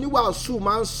ọ̀pọ̀lọpọ̀ àwọn oníwàásù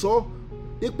máa ń sọ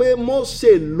wípé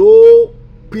Mósè ló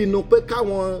pinnu pé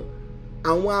káwọn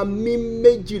àwọn àmì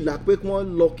 12 pé kí wọ́n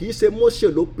lọ, kì í ṣe Mósè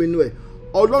ló pinnu ẹ̀.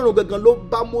 Ọlọ́run gangan ló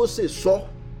bá Mósè sọ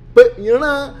pé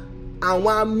ìran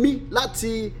àwọn àmì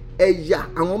láti ẹ̀yà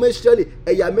àwọn ọmọ Ísírẹ́lì,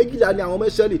 ẹ̀yà 12 ni àwọn ọmọ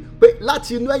Ísírẹ́lì, pé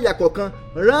láti inú ẹ̀yà kọ̀ọ̀kan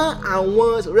rán àwọn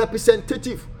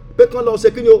representative pé kán lọ ṣe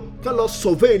kí ni o, kán lọ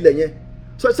survey ilẹ̀ yẹn.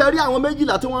 So ṣe rí àwọn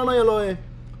 12 tí wọ́n rán yẹn lọ yẹn,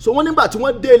 so wọ́n nígbà tí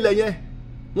wọ́n dé ilẹ̀ yẹn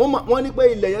wọ́n ní pé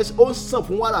ilẹ̀ yẹn ó ń sàn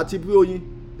fún wàrà àti bí oyin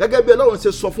gẹ́gẹ́ bí Ọlọ́run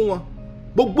ṣe sọ fún wọn.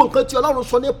 Gbogbo nǹkan tí Ọlọ́run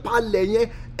sọ nípa ilẹ̀ yẹn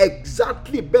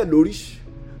exactly bẹ́ẹ̀ lórí.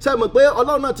 Ṣé mọ̀ pé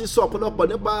Ọlọ́run náà ti sọ ọ̀pọ̀lọpọ̀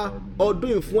nípa ọdún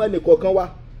yìí fún ẹnì kọ̀ọ̀kan wa,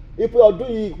 pé ọdún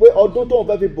yìí pé ọdún tóun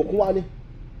fẹ́ fi bùkún wa ni,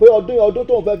 pé ọdún yìí ọdún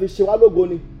tóun fẹ́ fi ṣe wá lógo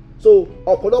ni. So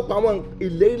ọ̀pọ̀lọpọ̀ àwọn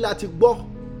ìlérí la ti gbọ́.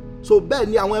 So bẹ́ẹ̀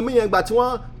ni àwọn ẹ̀mí yẹn gbà tí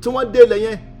wọ́n dé ilẹ̀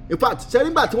yẹn, in fact ṣe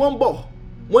nígbà tí wọ́n ń bọ̀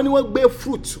wọ́n ní wọ́n gbé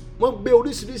fruit, wọ́n gbé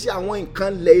oríṣiríṣi àwọn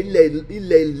nǹkan ilẹ̀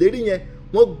ìlérí yẹn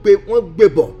wọ́n gbé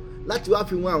bọ̀ láti wá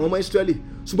fi wọn àwọn ọmọ Ísírẹ́lì.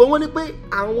 Ṣùgbọ́n wọ́n ní pé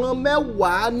àwọn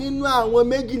 10 nínú àwọn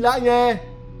 12 yẹn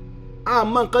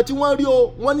àmọ́ nǹkan tí wọ́n rí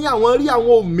o, wọ́n ní àwọn rí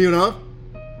àwọn òmìrán.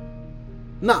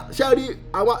 Náà ṣe rí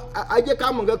àwa ajẹ́ ká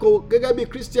mọ̀ kẹ́kọ̀ọ́ gẹ́gẹ́ bí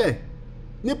Christian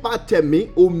nípa tẹ̀mí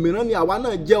òmìrán ni àwa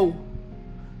náà jẹ́ o.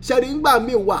 Ṣe rí nígbà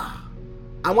míì wà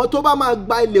àwọn tó bá máa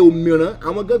gba ilẹ̀ òmìrán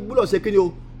àwọn gẹ́gẹ́ gbọ́dọ̀ ṣe kí ni o,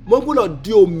 wọ́n gbọ́dọ̀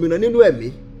di òmìrán nínú ẹ̀mí.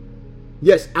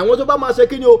 Yes, àwọn tó bá máa ṣe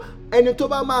kí ni o, ẹni tó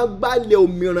bá máa gba ilẹ̀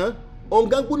òmìrán òun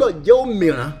gẹ́gẹ́ gbọ́dọ̀ jẹ́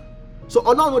òmìrán. So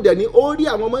Ọlọ́run dẹ̀ ni ó rí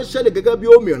àwọn ọmọ Ísírẹ́lì gẹ́gẹ́ bí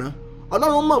òmìrán.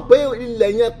 Ọlọ́run mọ̀ pé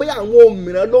ilẹ̀ yẹn pé àwọn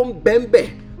òmìrán ló ń bẹ́ńbẹ́,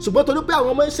 ṣùgbọ́n torí pé àwọn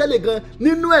ọmọ Ísírẹ́lì gan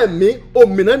nínú ẹ̀mí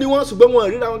òmìrán ni wọ́n, ṣùgbọ́n wọn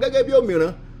ríra wọn gẹ́gẹ́ bí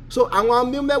òmìrán. So àwọn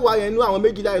àmì 10 yẹn nínú àwọn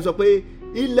 12 yẹn sọ pé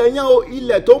ilẹ̀ yẹn o,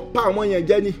 ilẹ̀ tó ń pa àwọn yẹn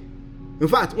jẹ ni. In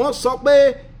fact wọ́n sọ pé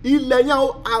ilẹ̀ yẹn o,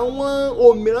 àwọn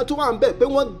òmìrán tó wà ń bẹ̀ pé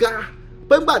wọ́n ga,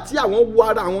 pé ńgbà tí àwọn wo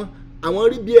ara wọn àwọn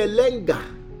rí bí ẹlẹ́ngà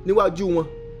níwájú wọn,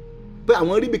 pé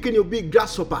àwọn rí bí kíni o, bí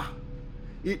grasshopper.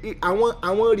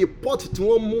 Àwọn report tí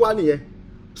wọ́n mú wá nìyẹn.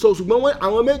 So ṣùgbọ́n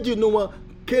àwọn méjì nínú wọn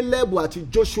Caleb àti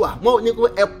Joshua wọ́n ní pé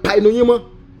ẹ pa inú yín mọ́,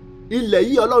 ilẹ̀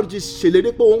yìí Ọlọ́run ti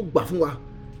ṣèlérí pé òun gbà fún wa,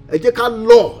 ẹ jẹ́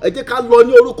ká lọ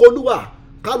ní orúkọ Olúwa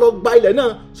ká lọ gba ilẹ̀ náà.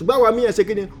 Ṣùgbọ́n àwọn àmì yẹn ṣe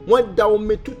kíni, wọ́n da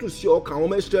omi tútù sí ọkàn àwọn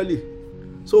ọmọ Ísírẹ́lì.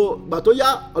 So gbà tó yá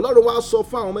Ọlọ́run wá sọ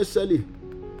fún àwọn ọmọ Ísírẹ́lì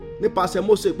nípasẹ̀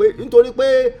Mósè pé nítorí pé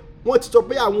wọ́n ti sọ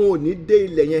pé àwọn ò ní dé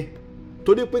ilẹ̀ yẹn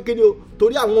torí pé kíni o,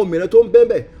 torí àwọn òmìnira tó ń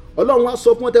bẹ́ẹ̀ Ọlọ́run wá sọ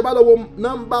fún wọn, tẹ́ bá lọ wo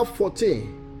number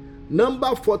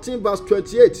 14 verse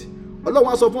 28, Ọlọ́run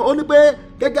wá sọ fún wọn, ó ní pé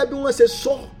gẹ́gẹ́ bí wọ́n ṣe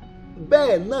sọ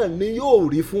bẹ́ẹ̀ náà ni yóò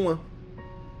rí fún wọn.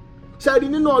 Ṣé rí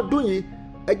nínú ọdún yìí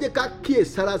ẹ jẹ́ ká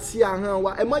kíyèsára sí ahọ́n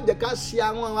wa, ẹ má jẹ́ ká ṣì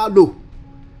ahọ́n wa lò,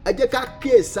 ẹ jẹ́ ká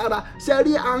kíyèsára. Ṣé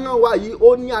rí ahọ́n wa yìí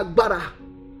ó ní agbára,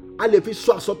 a lè fi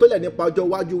sọ àsọtẹ́lẹ̀ nípa ọjọ́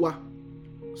iwájú wa.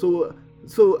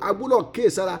 So a gbọ́dọ̀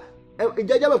kíyèsára.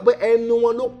 Ìjẹ́jẹ́ bẹ̀ pé ẹnu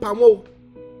wọn ló pa wọ́n o,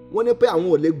 wọ́n ní pé àwọn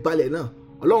ò lè gbalẹ̀ náà.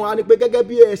 Ọlọ́run á ní pé gẹ́gẹ́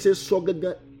bí ẹ ṣe sọ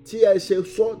gangan, tí ẹ ṣe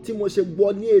sọ tí mo ṣe gbọ́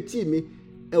ní etí mi,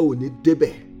 ẹ ò ní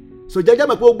débẹ̀. So jẹ́jẹ́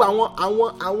bẹ̀ pé gbogbo àwọn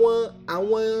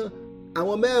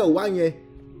 10 yẹn,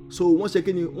 so wọ́n ṣe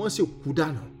kí ni, wọ́n sì kú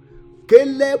dànù.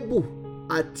 Kélébù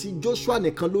àti Joshua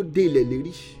nìkan ló dé ilẹ̀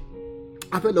lérí.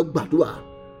 A fẹ́ lọ gbàdúrà,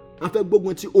 a fẹ́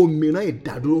gbógun ti òmìrán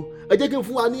ìdádúró. Ẹ jẹ́ kí n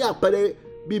fún wa ní àpẹẹrẹ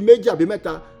bíi 2 àbí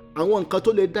 3 àwọn nǹkan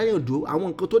tó lè dáyàn dúró, àwọn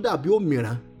nǹkan tó dàbí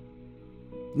òmìrán.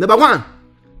 Number 1,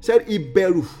 ṣe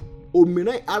ìbẹ̀rù.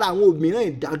 Òmìrán, ara àwọn òmìrán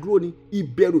ìdádúró ni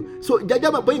ìbẹ̀rù. So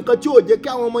jẹ́jẹ́ mọ̀ pé nǹkan tí ò jẹ́ kí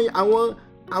àwọn ọmọ yẹn,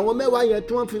 àwọn 10 yẹn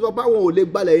tí wọ́n fi sọ pé àwọn ò lè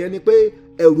gbalẹ̀ yẹn ni pé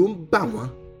ẹ̀rù ń bà wọ́n,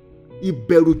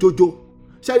 ìbẹ̀rù jójó.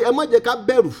 Ṣé ẹ má jẹ́ ká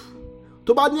bẹ̀rù.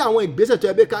 Tó bá ní àwọn ìgbésẹ̀ tó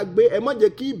yẹ bí ká gbé, ẹ má jẹ́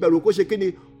kí ìbẹ̀rù kó ṣe kíni,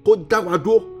 kó dá wa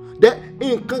dúró.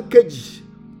 Nǹkan kejì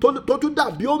tó tún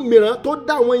dàbí òmìrán tó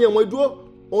dá àwọn èèyàn wọn dúró,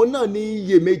 òun náà ní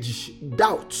iyèméjì,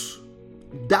 doubt,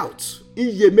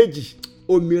 iyèméjì,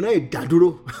 òmìrán ìdádúró.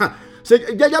 Ṣé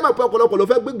jẹ́jẹ́ mọ̀ pé ọ̀pọ̀lọpọ̀ ló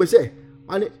fẹ́ gbé ìgbésẹ̀,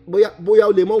 wọ́n ní bóyá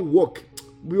ó lè mọ́ work,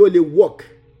 bóyá ó lè work.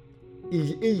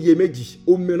 Iyèméjì,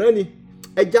 òmìrán ni.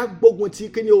 Ẹja gbógun ti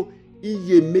kíni o,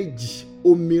 iyèméjì,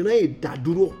 òmìrán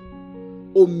ìdádúró.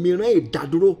 Òmìrán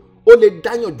ìdádúró ó lè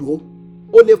dáyàn dúró,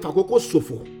 ó lè fàkókò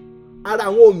ṣòfò. Ara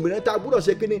àwọn òmìrán tá a gbúdọ̀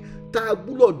ṣe kíni, tá a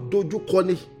gbúdọ̀ dojú kọ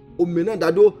ni òmìrán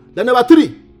ìdádúró. Then number 3,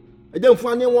 ẹ jẹ́ n fún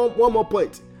wa ní one more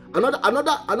point.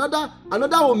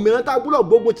 Another òmìrán tá a gbúdọ̀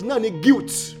gbógun ti náà ni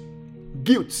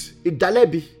guilt,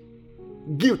 ìdálẹ́bi,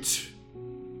 guilt.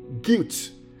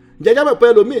 Jẹ́jẹ́ mọ̀ pé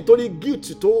ẹlòmíì torí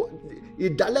guilt tó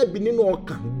ìdálẹ́bi nínú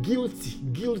ọkàn,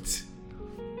 guilt.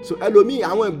 So ẹlòmíì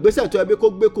àwọn ìgbésẹ̀ tó ẹbí kó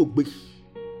gbé kò gbé.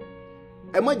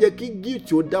 Ẹ má jẹ́ kí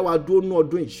guilt ó dá wa dúró ní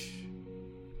ọdún yìí.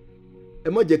 Ẹ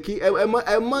má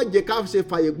jẹ́ ká ṣe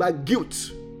fàyè gba guilt.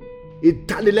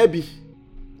 ìdánilẹ́bi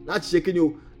láti ṣe kí ni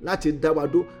o láti dá wa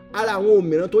dó. Ara àwọn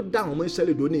òmìrán tó dá àwọn ọmọ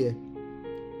Ísírẹ́lì dó nìyẹn,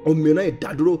 òmìrán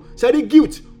ìdádúró. Sẹ́rí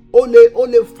guilt ó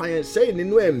lè fàyàn sẹ́yìn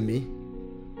nínú ẹ̀mí,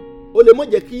 ó lè mọ̀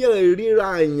jẹ́ kí yẹn ríra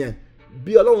yẹn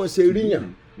bí Ọlọ́run ṣe rí yàn.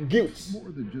 Guilt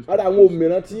ara àwọn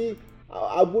òmìrán tí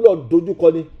a gbọ́dọ̀ dojúkọ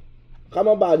ni ká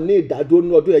má bàa ní ìdádúró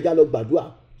nínú ọdún ẹja lọ gbàdúrà.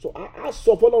 So a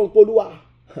sọ fọ́lọ́run pé Olúwa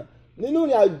nínú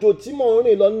ìrìn àjò tí mò ń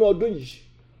rìn lọ nínú ọdún yìí,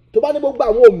 tó bá ní gbogbo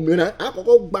àwọn òmìrán, a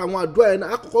kọ́kọ́ gba àwọn àdúrà yẹn náà,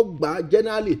 a kọ́kọ́ gbà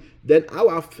generally, then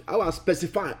our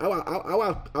specify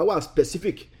our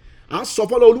specific. A sọ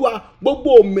fọ́lọ́run Olúwa gbogbo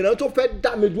òmìrán tó fẹ́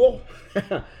dá mi dúró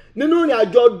nínú ìrìn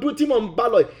àjò ọdún tí mò ń bá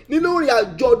lọ yìí, nínú ìrìn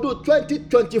àjò ọdún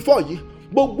 2024 yìí,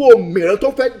 gbogbo òmìrán tó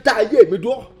fẹ́ dá ayé mi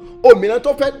dúró, òmìrán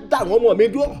tó fẹ́ dá àwọn ọmọ mi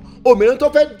dúró, òmìrán tó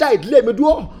fẹ́ dá ìdílé mi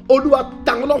dúró, Olúwa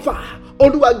ta wọ́n lọ́fà,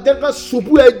 Olúwa jẹ́ ká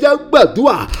ṣubú. Ẹ jẹ́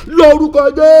gbàdúrà lórúkọ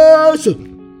Jésù,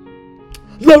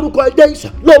 lórúkọ Jésù,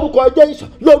 lórúkọ Jésù,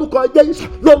 lórúkọ Jésù,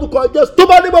 lórúkọ Jésù. Tó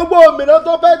bá ní gbogbo òmìrán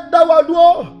tó fẹ́ dá wa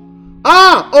dúró,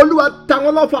 Olúwa ta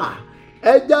wọ́n lọ́fà.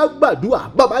 Ẹ jẹ́ gbàdúrà,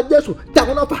 bàbá Jésù, ta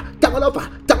wọ́n lọ́fà, ta wọ́n lọ́fà,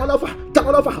 ta wọ́n lọ́fà, ta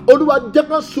wọ́n lọ́fà. Olúwa jẹ́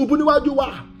ká ṣubú níwájú wa.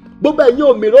 Gbogbo ẹ̀yin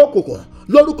òmìrán òkùnkùn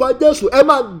lórúkọ Jésù, ẹ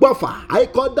máa gbọ́fà.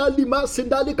 Àìkọ́dá lima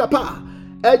sindali kapa.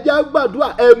 Ẹ jẹ́ gbàdúrà,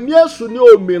 ẹ̀mí èṣù ni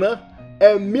òmìrán,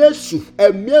 ẹ̀mí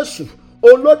èṣù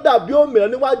òun ló dàbí òmìrán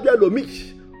níwájú ẹlòmíì,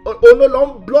 òun ló lọ ń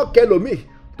blọ́ọ̀kì ẹlòmíì.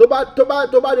 Tó bá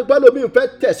rí pé ẹlòmíì fẹ́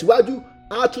tẹ̀síwájú,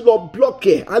 á tún lọ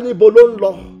blọ́ọ̀kì ẹ̀, á níbo ló ń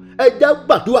lọ. Ẹ jẹ́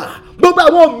gbàdúrà, gbogbo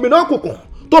àwọn òmìrán òkùnkùn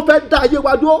tó fẹ́ dá ayé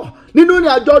wa dúró nínú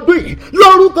ìrìn àjò ọdún yìí,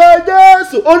 lórúkọ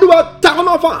Jésù, Olúwa ta wọ́n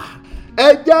lọ́fà. Ẹ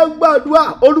jẹ́ gbàdúrà,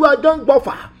 Olúwa jẹ́ ń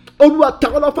gbọ́fà, Olúwa ta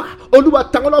wọ́n lọ́fà, Olúwa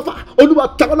ta wọ́n lọ́fà, Olúwa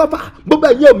ta wọ́n lọ́fà. Gbogbo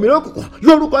ẹ̀yin òmìrán òkùnkùn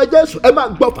lórúkọ Jésù, ẹ máa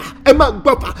gbọ́fà, ẹ máa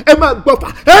gbọ́fà, ẹ máa gbọ́fà,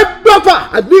 ẹ gbọ́fà.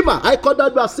 Àdìmà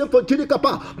àìkọ́dájú àṣẹ́fọ̀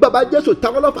jíríkàpá. Bàbá Jésù ta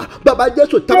wọ́n lọ́fà, bàbá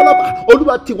Jésù ta wọ́n lọ́fà.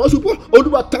 Olúwa tì wọ́n ṣubú,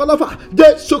 Olúwa ta wọ́n lọ́fà.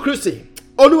 Jésù Kristi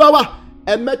Olúwa wa.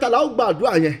 Ẹ̀mẹ́tàlá ó gba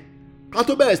àdúrà yẹn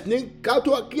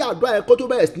kí àdúrà yẹn kó tó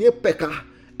bẹ̀rẹ̀ sí ní pẹ̀ka.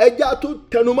 Ẹ jẹ́ tó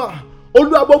tẹnumọ́,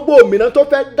 Olúwa gbogbo òmìrán tó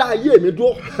fẹ́ dá ayé mi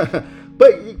dúró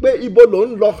pé ibo ló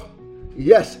ń lọ.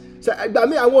 Yes, ìgbà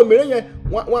míì àwọn òmìrán yẹn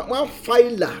wọ́n fa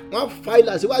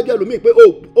ìlà síwájú ẹlòmíì pé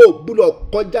ó gbúdọ̀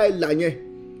kọjá ìlà yẹn.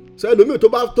 Sọ ẹlòmíì tó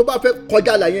bá fẹ́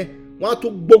kọjá ìlà yẹn, wọ́n á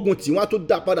tún gbógun tì, wọ́n á tún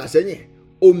dá padà sẹ́yìn.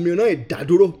 Òmìrán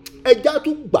ìdádúró, ẹ jẹ́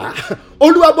tún gbà á.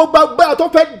 Olúwa gbogbo agbára tó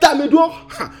fẹ́ dá mi dúró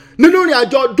nínú ìrìn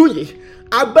àjò ọdún yìí,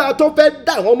 agbára tó fẹ́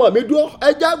dá àwọn ọmọ mi dúró, ẹ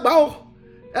jẹ́ gbà ó.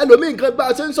 Ẹlòmíì nǹkan bá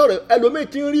a ṣe ń sọ̀rọ̀, ẹlòmíì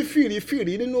ti ń rí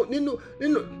fìrìfìrì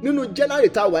nínú January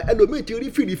tá a wà, ẹlòmíì ti rí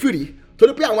fìrìfìrì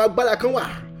torí pé àwọn agbára kan wà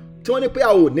tí wọ́n ní pé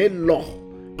a ò ní lọ.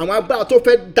 Àwọn agbára tó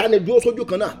fẹ́ dáni dúró sójú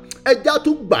kan náà, ẹ jẹ́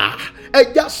tún gbà á. Ẹ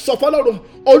jẹ́ sọ fọ́lọ́run,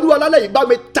 Olúwa lálẹ́ yìí bá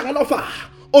mi ta wọ́n lọ́fà,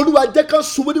 Olúwa jẹ́ kán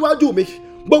ṣubú níwájú mi.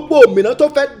 Gbogbo òmìnira tó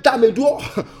fẹ́ dá mi dúró,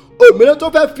 òmìnira tó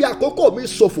fẹ́ fi àkókò mi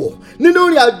ṣòfò nínú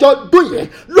ìrìn àjò ọdún yẹn,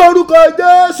 lórúkọ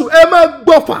Jésù ẹ máa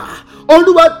gbọ́fà.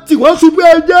 Olúwa tì wọ́n ṣubú.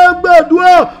 Ẹ jẹ́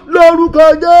gbàdúrà lórúkọ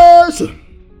Jésù,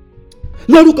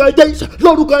 lórúkọ Jésù,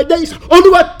 lórúkọ Jésù.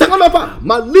 Olúwa ta wọ́n lọ́fà.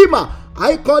 Màlímà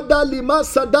àìkọ́dá lima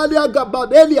sandalia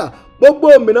gabadelia. Gbogbo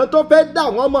òmìnira tó fẹ́ dá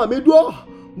àwọn ọmọ mi dúró,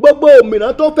 gbogbo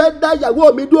òmìnira tó fẹ́ dá ìyàwó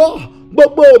mi dúró,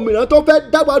 gbogbo òmìnira tó fẹ́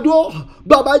dá wa dúró,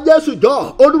 bàbá Jésù jọ,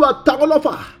 Olúwa ta wọ́n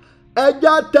lọ́fà.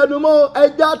 Ẹja tẹnumọ́,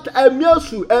 ẹja ẹ̀mí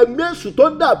èṣù tó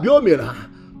dàbí òmìnira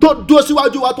tó dúró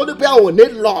síwájú wa tó ní pé a ò ní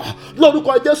lọ,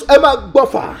 lórúkọ Jésù ẹ máa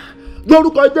gbọ́fà,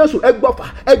 lórúkọ Jésù ẹ gbọ́fà,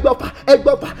 ẹ gbọ́fà, ẹ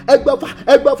gbọ́fà, ẹ gbọ́fà,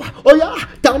 ẹ gbọ́fà. Ó yá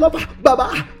ta wọ́n lọ́fà, bàbá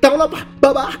ta wọ́n lọ́fà,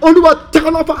 bàbá Olúwa ta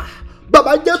wọ́n lọ́fà.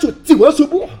 Bàbá Jésù tì wọ́n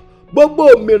ṣubú. Gbogbo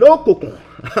òmìnira òkùnkùn,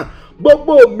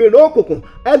 gbogbo òmìnira òkùnkùn,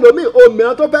 ẹlòmíì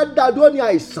òmìnira tó fẹ́ dá dúró ní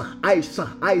àìsàn.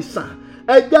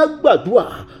 Ẹ jẹ́ gbàdúrà,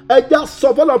 ẹ jẹ́ sọ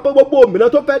fọ́lọ́run pé gbogbo òmìnira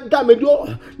tó fẹ́ dá mi dúró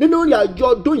nínú ìrìn àjò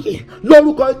ọdún yìí,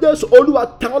 lórúkọ Jésù, Olúwa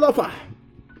ta wọ́n lọ́fà.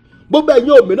 Gbogbo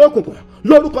ẹ̀yin òmìnira òkùnkùn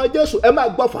lórúkọ Jésù ẹ máa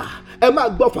gbọ́fà, ẹ máa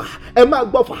gbọ́fà, ẹ máa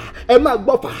gbọ́fà, ẹ máa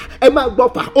gbọ́fà, ẹ máa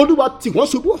gbọ́fà. Olúwa tì wọ́n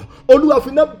ṣubú, Olúwa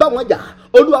finá bá wọn jà,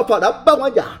 Olúwa fàdà bá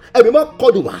wọn jà, ẹ̀mí mọ́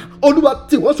kọlù wá, Olúwa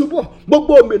tì wọ́n ṣubú.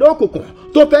 Gbogbo òmìnira òkùnkùn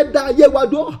tó fẹ́ dá ayé wa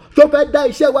dúró, tó fẹ́ dá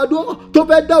iṣẹ́ wa dúró, tó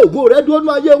fẹ́ dá ògo rẹ dúró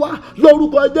nínú ayé wa,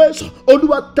 lórúkọ Jésù,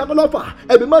 Olúwa ta wọ́n lọ́fà,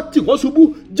 ẹ̀mí mọ́ tì wọ́n ṣubú.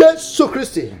 Jésù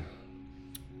Kristi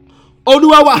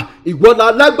Olúwa wa, ìwọ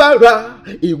la lágbára,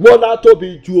 ìwọ la tóbi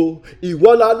jù o,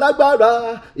 ìwọ la lágbára,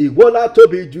 ìwọ la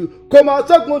tóbi jù, kò máa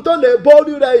ṣẹ́gun tó lè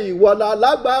borí rẹ, ìwọ la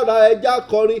lágbára. Ẹja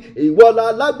kọrin, ìwọ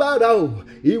la lágbára o,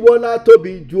 ìwọ la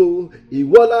tóbi jù o,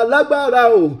 ìwọ la lágbára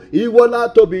o, ìwọ la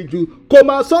tóbi jù, kò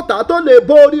máa sọ́tà tó lè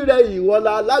borí rẹ, ìwọ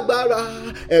la lágbára.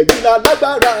 Ẹ̀yin la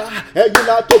lágbára, ẹ̀yin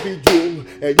la tóbi jù o,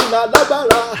 ẹ̀yin la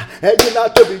lágbára, ẹ̀yin la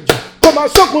tóbi jù, kò kó máa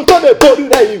sókun tó lè borí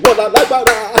rẹ̀. Ìwọ la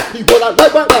lágbára, ìwọ la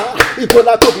lágbára, ìwọ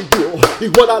la tóbi jù,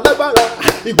 ìwọ la lágbára,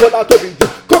 ìwọ la tóbi jù.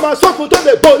 Kó máa sókun tó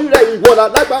lè borí rẹ̀. Ìwọ la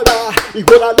lágbára,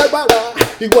 ìwọ la lágbára,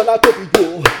 ìwọ la tóbi jù,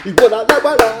 ìwọ la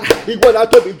lágbára, ìwọ la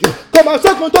tóbi jù. Kó máa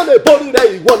sókun tó lè borí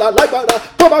rẹ̀. Ìwọ la lágbára,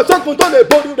 kó máa sókun tó lè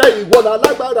borí rẹ̀. Ìwọ la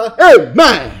lágbára.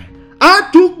 Amen. A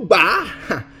tún gbà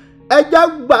á. Ẹja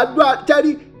gbàdúrà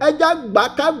tẹ́rí, ẹja gbà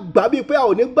ká gbà bíi pé a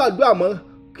ò ní gbàdúrà mọ́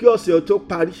kí ọ̀sẹ̀ tó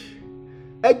parí.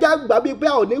 Ẹja gbà bíi pé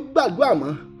a ò ní gbàdúrà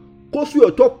mọ́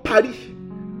kóṣù tó parí.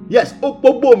 Yes, ó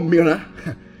gbogbo mìíràn.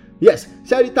 Yes,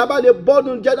 sẹ́rí tá a bá lè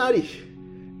bọ́dún January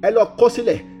ẹ lọ kọ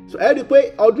sílẹ̀. So ẹ rí i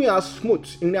pé ọdún yẹn smooth,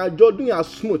 ìrìn àjò ọdún yẹn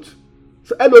smooth.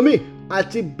 So ẹlòmíì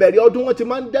àti bẹ̀rẹ̀ ọdún wọn ti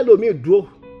máa ń dẹ́lòmíì dúró.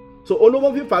 So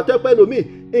olówó fífa tó ẹ pẹ́ ẹlòmíì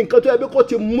nǹkan tó ẹ bí kò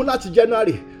ti mú láti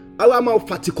January àwa máa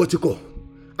fà tìkọ̀tìkọ̀,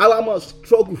 àwa máa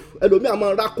struggle, ẹlòmíì á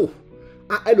máa rákò,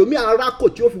 ẹlòmíì á rákò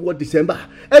tí ó fi wọ December.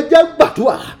 Ẹ jẹ́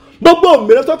gbàdúrà gbogbo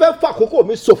òmìnira tó fẹ́ fà àkókò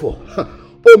mi ṣòfò,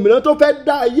 òmìnira tó fẹ́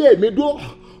dá ayé mi dúró,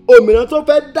 òmìnira tó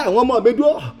fẹ́ dá àwọn ọmọ mi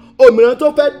dúró, òmìnira tó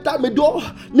fẹ́ dá mi dúró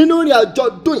nínú ìrìn àjò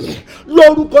ọdún yìí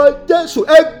lórúkọ Jésù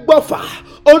ẹ gbọ́fà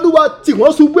Olúwa tì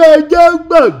wọ́n ṣubú. Ẹ jẹ́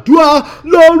gbàdúrà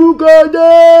lórúkọ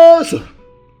Jésù,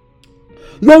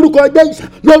 lórúkọ Jésù,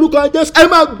 lórúkọ Jésù. Ẹ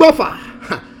máa gbọ́fà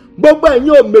gbogbo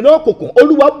ẹ̀yin òmìnira òkùnkùn.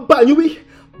 Olúwa bá yín wí.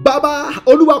 Bàbá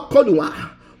Olúwa kọlù wá,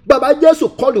 bàbá Jésù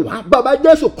kọlù wá, bàbá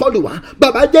Jésù kọlù wá,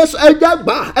 bàbá Jésù ẹ jẹ́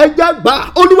gbà, ẹ jẹ́ gbà.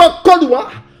 Olúwa kọlù wá.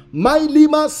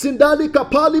 Mailima sindali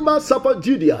kapalima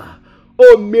safajidia.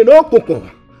 Òmìnira òkùnkùn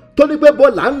tó ní pé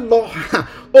bọ́lá ń lọ,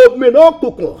 òmìnira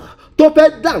òkùnkùn tó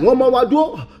fẹ́ dá àwọn ọmọ wa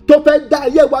dúró, tó fẹ́ dá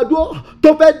ayé wa dúró, tó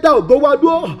fẹ́ dá ògo wa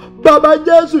dúró. Bàbá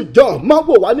Jésù jọ má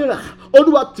wò wá níra.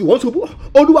 Olúwa tì wọ́n ṣubú,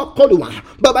 Olúwa kọlù wá,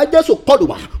 bàbá Jésù kọlù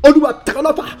wá, Olúwa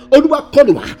tẹ̀kọ́lọ́fà, Olúwa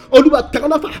kọlù wá, Olúwa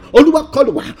tẹ̀kọ́lọ́fà, Olúwa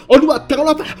kọlù wá, Olúwa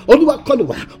tẹ̀kọ́lọ́fà, Olúwa kọlù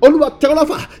wá, Olúwa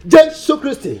tẹ̀kọ́lọ́fà. Jésù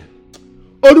Kristi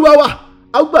Olúwa wa,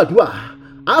 a gbàdúrà,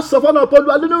 a sọ fọ́nà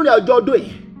Olúwa nínú ìrìn àjò ọdún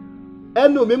yìí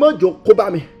ẹnu mi mọ́ jò kó bá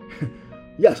mi.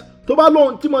 Yes, tó bá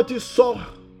lóhun tí mo ti sọ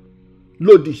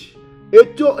lòdì,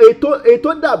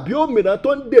 ètò dàbí òmìnira tó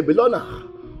ń dèbí lọ́nà,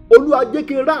 Olúwa jẹ́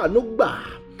kí n ráàánú gbà.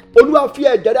 Olúwa fi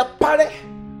ẹ̀jẹ̀ rẹ̀ parẹ́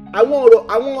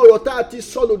àwọn ọ̀rọ̀ tá a ti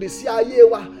sọ lòdì sí ayé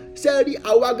wa. Sẹ́ẹ̀rí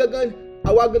àwa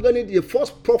gangan ni the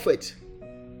first prophet.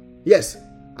 Yes,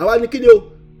 àwa ni kí ni o?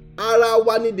 Ara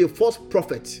wa ni the first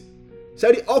prophet.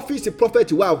 Sẹ́ẹ̀rí ọ́fíìsì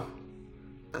prophet wà o.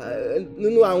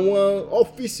 Nínú àwọn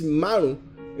ọ́fíìsì márùn-ún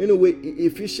nínú ìwé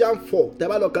Ephesians 4 tẹ́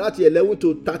bá lọ kà láti 11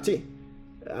 to 13,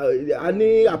 a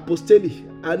ní apostoli,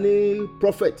 a ní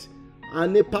prophet, a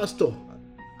ní pastor,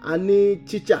 a ní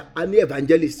teacher, a ní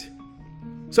evangelist.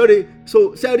 So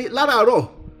sẹ́rí láràárọ̀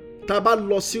tá a bá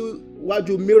lọ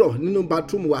síwájú mirror nínú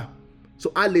bathroom wa,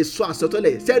 so a lè sọ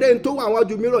àsọtẹ́lẹ̀. Sẹ́rí ẹni tó wà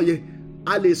wájú mirror yẹn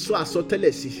a lè sọ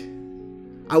àsọtẹ́lẹ̀ sí.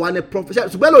 Àwa ni prophet.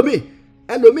 Ṣùgbọ́n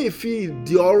ẹlòmíì fi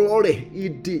ìdí ọ̀rọ̀ rẹ̀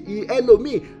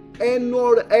ẹlòmíì ẹnu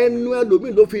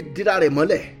ẹlòmíì ló fi dira rẹ̀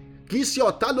mọ́lẹ̀. Kì í ṣe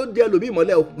ọ̀tá ló di ẹlòmíì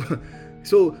mọ́lẹ̀ o.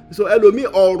 So ẹlòmíì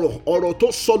ọ̀rọ̀ tó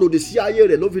sọ lòdì sí ayé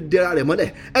rẹ̀ ló fi dira rẹ̀ mọ́lẹ̀.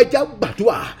 Ẹ jẹ́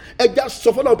gbàdúrà, ẹ jẹ́ sọ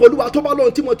fọ́nà Olúwa tó bá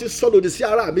lóhun tí mo ti sọ lòdì sí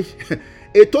ara mi,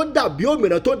 ètò dàbí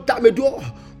òmìnira tó dá mi dúró,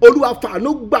 Olúwa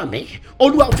fàánú gbà mí,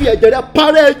 Olúwa fi ẹ̀jẹ̀ rẹ̀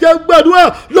parẹ́. Ẹ jẹ́ gbàdúrà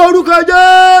lórúkọ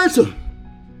Jésù,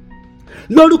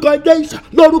 lórúkọ Jésù,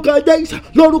 lórúkọ Jésù,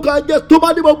 lórúkọ Jésù. Tó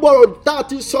bá ní gbogbo ọ̀rọ̀ tá a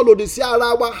ti sọ lòdì sí ara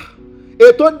wa,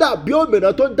 ètò dàbí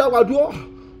òmìnira tó dá wa dúró,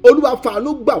 Olúwa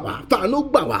fàánú gbà wá, fàánú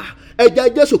gbà wá. Ẹ̀jẹ̀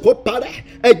Jésù kó parẹ́,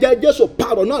 ẹ̀jẹ̀ Jésù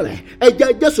parọ́ náà rẹ̀,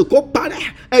 ẹ̀jẹ̀ Jésù kó parẹ́,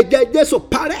 ẹ̀jẹ̀ Jésù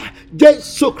parẹ́.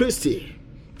 Jésù Kristi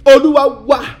Olúwa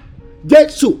wa,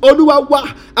 Jésù Olúwa wa.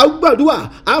 A gbàdúrà,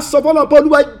 a sọ fọ́nà pé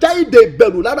Olúwa já ìdè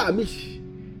ìbẹ̀rù lára mi,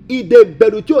 ìdè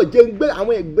ìbẹ̀rù tí ò jẹ́ ń gbé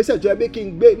àwọn ìgbésẹ̀ tó yẹ bí kí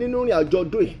n gbé nínú ìrìn àjò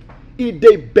ọdún yìí. Ìdè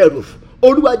ìbẹ̀rù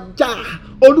Olúwa já,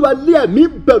 Olúwa lé ẹ̀mí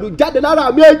ìbẹ̀rù jáde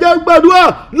lára mi. Ẹ jẹ́ gbàdúrà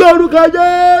lórúkọ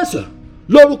Jésù,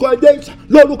 lórúkọ Jésù,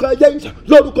 lórúkọ Jésù,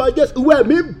 lórúkọ Jésù. Ìwé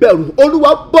ẹ̀mí ìbẹ̀rù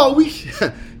Olúwa bọ̀ wí.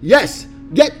 Yes,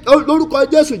 lórúkọ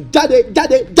Jésù jáde,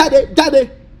 jáde, jáde, jáde.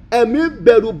 Ẹ̀mí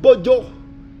ìbẹ̀rù bójó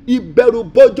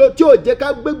tí ò jẹ́ ká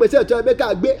gbé gbèsè tó yẹ ká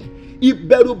gbé,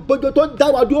 ìbẹ̀rù bójó tó dá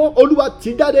wa dúró, Olúwa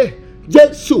tì jáde.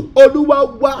 Jésù Olúwa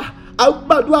wa.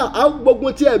 Àgbàdua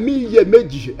àgbógun tí ẹ̀mí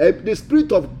iyèméjì, the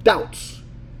spirit of doubt,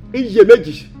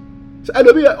 iyèméjì.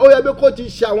 Ẹlòmíì ó yẹ bí kò ti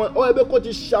ṣe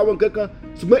àwọn kankan,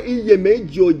 ṣùgbọ́n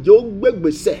iyèméjì òjò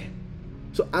gbégbèsè.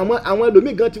 So àwọn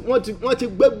ẹlòmíì gan wọ́n ti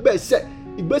gbégbèsè,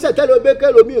 ìgbésẹ̀ tẹ́lẹ̀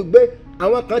kẹlòmíì gbé,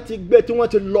 àwọn kan ti gbé tí wọ́n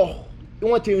ti lọ,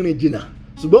 wọ́n ti rìn jìnnà,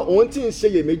 ṣùgbọ́n òun ti ń ṣe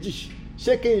iyèméjì,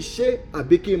 ṣé kí n ṣe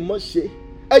àbí kí n mọ́ ṣe.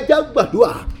 Ẹ jẹ́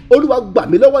gbàdúrà, Olúwa gbà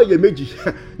mí lọ́wọ́ iyèméjì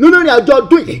nínú ìrìn àjò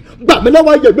ọdún yìí, gbà mí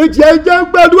lọ́wọ́ iyèméjì. Ẹ jẹ́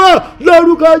gbàdúrà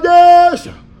lórúkọ Jésù,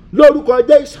 lórúkọ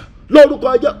Jésù, lórúkọ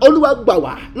Jésù. Olúwa gbà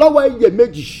wá lọ́wọ́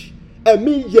iyèméjì,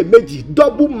 ẹ̀mí iyèméjì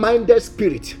double minded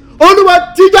spirit olúwa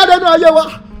ti jáde nínú ayé wa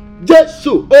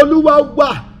jésù olúwa wa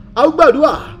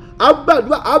àgbàdua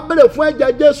abẹ́rẹ́ fún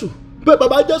ẹ̀jẹ̀ jésù pé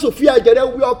bàbá jésù fi ẹ̀jẹ̀ rẹ̀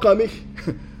wí ọkàn mi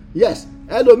yes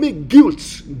ẹlòmíì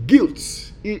guilt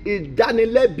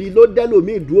ìdánilẹ́bi ló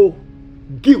dẹ́lòmíì dúró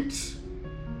guilt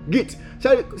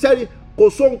sẹ́rí kò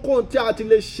sóhunkóhun tí a ti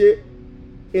lè ṣe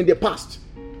in the past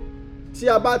tí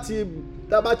a bá ti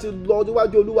lọ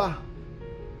níwájú olúwa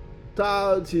tá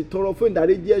a ti tọrọ fún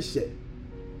ìdáríjì ẹ̀ṣẹ̀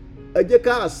ẹ jẹ́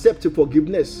ká accept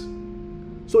forgiveness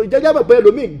so ìjẹ́jẹ́ bẹ̀ pé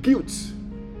ẹlòmíì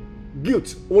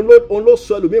guilt òun ló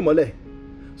sọ ẹlòmíì mọ́lẹ̀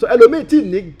so ẹlòmíì tí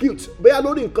ní guilt bóyá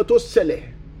lórí nǹkan tó ṣẹlẹ̀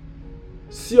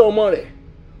sí ọmọ rẹ̀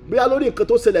bóyá lórí nǹkan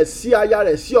tó ṣẹlẹ̀ sí aya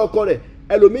rẹ̀ sí ọkọ rẹ̀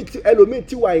ẹlòmíì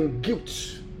tí wà in guilt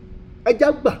ẹ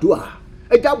jẹ́ gbàdúrà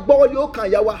ẹ jẹ́ gbọ́wọ́ yóò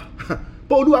kàn yá wa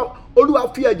pé olúwa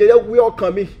fi ẹ̀jẹ̀ rẹ̀ wí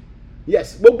ọkàn mi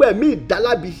yes gbogbo ẹ̀mí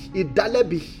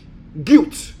ìdálẹ́bi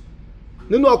guilt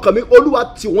nínú ọkàn mi olúwa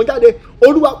tì wọ́n jáde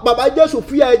olúwa bàbá jésù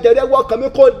fi ẹ̀jẹ̀ rẹ̀ wí ọkàn mi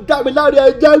kó dá mi láre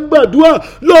ẹ jẹ́ gbàdúrà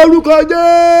lórúkọ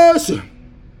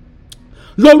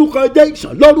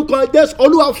jésù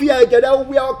olúwa fi ẹ̀jẹ̀ rẹ̀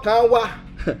wí ọkàn wa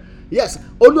yes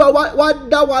olúwa wá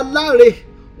dá wa láre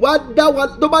wá dá wa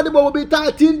tó bá dé gbogbo ibi tá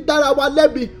a ti ń dára wa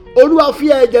lẹ́bi olúwa fi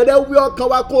ẹ̀jẹ̀ rẹ̀ wí ọkàn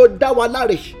wa kó dá wa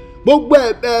láre gbogbo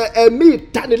ẹ̀mí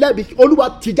ìtanilẹ́bi olúwa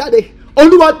tì jáde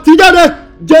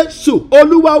jésù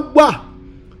olúwa wa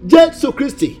jésù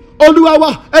kristi olúwa wa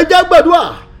ẹ jẹ́ gbàdúrà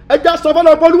ẹ jẹ́ sọ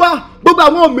fọlọ olúwa gbogbo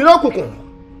àwọn òmìnira òkùnkùn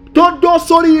tó dó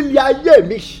sórí ilẹ̀ ayé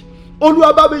mi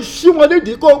olúwa bá mi ṣí wọn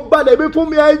nídìí kó gbalẹ̀ mi fún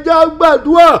mi ẹ jẹ́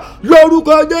gbàdúrà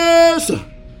lórúkọ jésù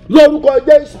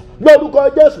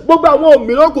gbogbo àwọn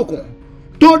òmìnira òkùnkùn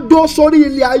tó dó sórí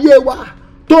ilẹ̀ ayé wa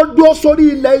tó dó sórí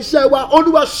ilẹ̀ iṣẹ́ wa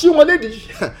olúwa ṣí wọn nídìí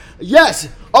yes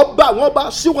ọba àwọn ọba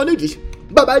ṣí wọn nídìí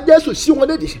bàbá jésù ṣí wọn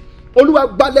nídìí olúwa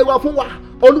gbalẹ̀ wa fún wa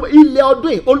olúwa ilẹ̀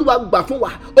ọdún yìí olúwa gbà fún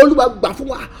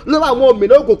wa lọ́wọ́ àwọn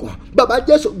òmìnira òkùnkùn bàbá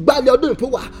jésù gbalẹ̀ ọdún yìí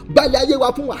fún wa gbalẹ̀ ayé wa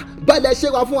fún wa gbalẹ̀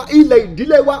iṣẹ́ wa fún wa ilẹ̀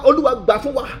ìdílé wa olúwa gbà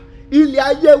fún wa ilẹ̀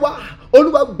ayé wa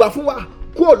olúwa gbà fún wa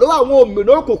kúrò lọ́wọ́ àwọn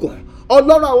òmìnira òkùnkùn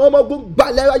ọlọ́run àwọn ọmọ ogun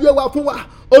gbalẹ̀ ayé wa fún wa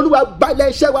olúwa gbalẹ̀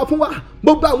iṣẹ́ wa fún wa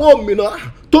gbogbo àwọn òmìnira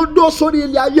tó dó sórí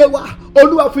ilẹ̀ ayé wa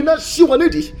olúwa fi iná ṣí wọn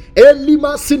nídìí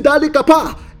elima sindali kapa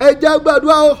ẹ jẹ́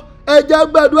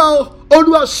gbàdúrà o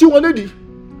olúwa ṣí wọn nídìí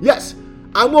yes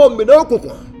àwọn òmìnira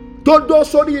òkùnkùn tó dó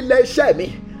sórí ilẹ̀ iṣẹ́ mi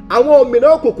àwọn òmìnira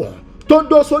òkùnkùn tó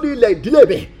dó sórí ilẹ̀ ìdílé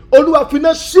mi olúwa fi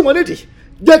iná ṣí wọn nídìí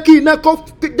jẹ́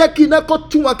kí iná kó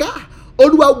tú wọn ká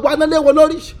olúwa wá iná lé wọn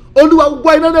lórí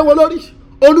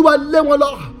olúwa lé wọn lọ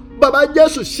bàbá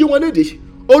jésù ṣí wọn nídìí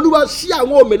olúwa ṣí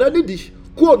àwọn òmìnira nídìí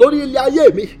kúrò lórí ilẹ̀ ayé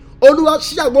mi olúwa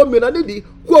ṣí àwọn òmìnira nídìí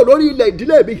kúrò lórí ilẹ̀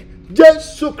ìdílé mi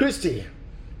jésù kristi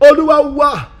olúwa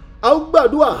wá a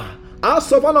gbàdúrà a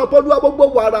sọ fọlọ́n pé olúwa gbogbo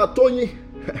wàrà tóyin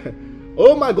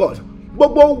oh my god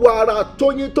gbogbo wàrà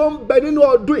tóyin tó ń bẹ nínú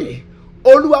ọdún yìí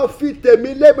olúwa fi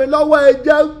tèmi lé mi lọ́wọ́ ẹ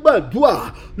jẹ́ gbàdúrà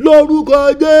lórúkọ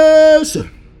jésù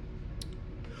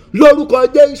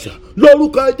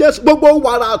gbogbo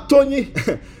wàrà tóyin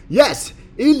yes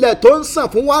ilẹ̀ tó ń sàn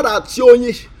fún wàrà tí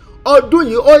oyin ọdún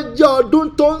yìí ó jẹ́ ọdún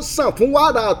tó ń sàn fún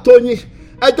wàrà tóyin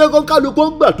ẹ jẹ́ kó kálukú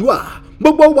gbàdúrà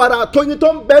gbogbo wàrà tóyin tó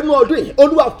ń bẹnu ọdún yìí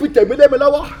olúwa fi tèmi lé mi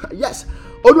lọ́wọ́ yes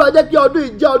olúwa jẹ́ kí ọdún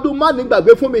yìí jẹ́ ọdún má ní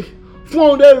gbàgbé fún mi fún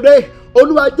ohun rere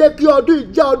olúwa jẹ́ kí ọdún yìí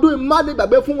jẹ́ ọdún má ní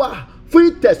gbàgbé fún wa fún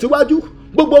ìtẹ̀síwájú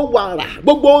gbogbo wàrà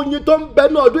gbogbo oyin tó ń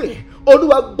bẹnu ọdún yìí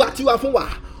olúwa gbà tiwa fún wa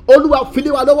olúwa fi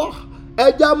lé wa lọ́wọ́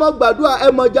ẹja mọ́ gbàdúrà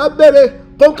ẹmọ̀já béèrè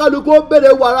kọ́ńkálukú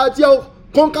béèrè wàrà tí ó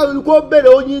kọ́ńkálukú béèrè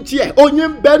oyin tiẹ̀ oyin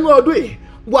ń bẹnu ọdún yìí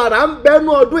wàrà ń bẹnu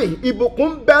ọdún yìí ìbùkún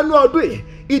ń bẹnu ọdún yìí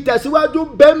ìtẹ̀síwájú ń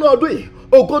bẹnu ọdún yìí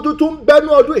ògo tuntun ń bẹnu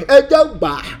ọdún yìí ẹjẹ́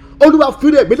gbà olúwa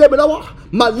fìrè èmi lé mi lọ́wọ́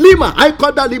màlímà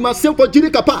àìkọ́dà lima sẹ́ńfọ̀ jírí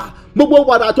kàpá gbogbo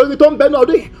wàrà àtọ́yìn tó ń bẹnu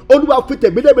ọdún yìí olúwa fi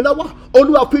tèmi lé mi lọ́wọ́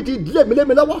olúwa fi ti ìdílé mi lé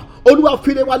mi lọ́wọ́ olúwa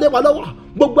fi lé wa lọ́wọ́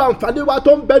gbogbo àǹfààní wa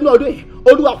tó ń bẹnu ọdún yìí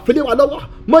olúwa fi lé wa lọ́wọ́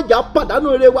mọ̀jà pàdánù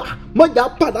ire wa mọ̀jà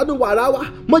pàdánù wàrà wa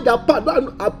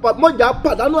mọ̀jà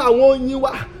pàdánù àwọn oyin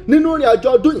wa nínú ìrìn àjò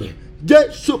ọdún yìí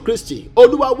jésù kristi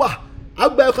olúwa wa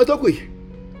àgbà ẹ̀kọ́ tó kù yìí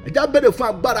ẹ̀já bẹ̀rẹ̀ fún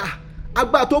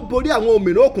agbára tó borí àwọn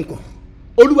òmìnira òkùnkùn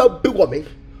olúwa bí wọ̀ mí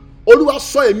olúwa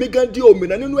sọ èmi gan di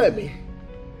òmìnira nínú ẹ̀mí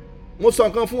mo sọ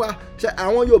nǹkan fún wa ṣe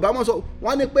àwọn yorùbá mọ̀ sọ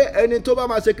wọ́n ní pé ẹni tó bá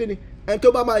máa ṣe kíni ẹni tó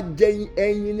bá máa jẹ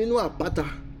ẹyin nínú àpáta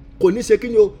kò ní ṣe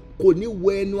kíni o kò ní wọ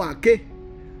ẹnu àké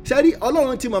ṣẹ́rí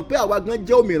ọlọ́run ti mọ̀ pé àwa gan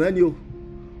jẹ́ òmìnira ni o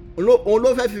òun ló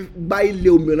fẹ́ fi gba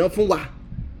ilẹ̀ òmìnira fún wa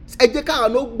ẹ jẹ́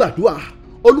káwọn ló gbàdúrà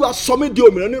olúwa sọ mí di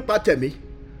òmìnira nípa tẹ̀mí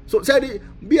so sẹ́rí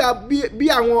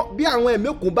bí àwọn ẹ̀mí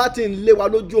òkun bá ti ń lé wa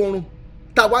lójú oorun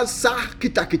táwa ń sá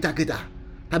kìtàkìtàkìtà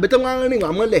tàbí tí wọ́n á rìn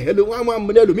wọ́n mọ́lẹ̀ wọ́n á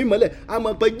mọ́lẹ̀ ẹlòmíì mọ́lẹ̀ á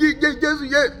mọ̀ pé jésù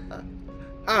yé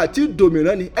àti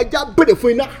dòmìrán ni ẹja béèrè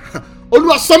fún iná.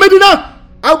 Olúwa sọ mí di iná.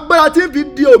 Agbára tí ń fi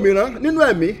di òmìrán nínú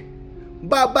ẹ̀mí,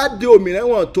 bá a bá di òmìrán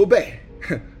wọn tó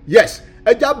bẹ́ẹ̀. Yes,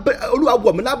 ẹja Olúwa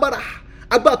wọ̀ mí lágbára.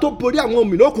 Agbára tó borí àwọn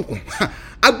òmìrán òkùnkùn,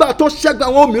 agbára tó ṣẹ́gun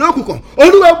àwọn òmìrán òkùnkùn.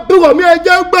 Olúwa bí wọ̀ mí,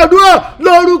 ẹjẹ́ gbàdúrà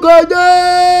lórúkọ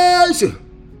Jésù.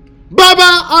 Bàbá,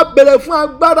 a bẹ̀rẹ̀ fún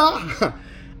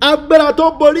agbára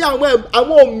tó borí àwọn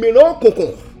òmìrán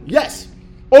òkùnkùn. Yes,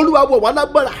 Olúwa wọ̀ wá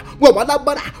lágbára, wọ̀ wá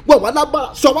lágbára, wọ̀ wá lágbára.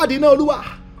 Sọ wá di iná Olúwa,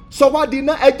 sọ wá di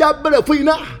iná. Ẹja bẹ̀rẹ̀ fún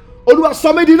iná. Olúwa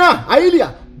sọ mí di iná. Àyílíà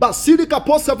Basilica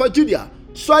Post Virginia,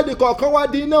 sọ ẹnì kọ̀ọ̀kan wá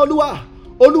di iná Olúwa.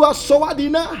 Olúwa sọ wá di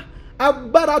iná.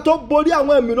 Agbára tó borí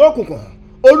àwọn òmìrán òkùnkùn,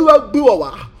 Olúwa gbé wọ̀ wá.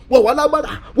 Wọ̀ wá lágbára,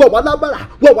 wọ̀ wá lágbára,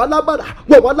 wọ̀ wá lágbára,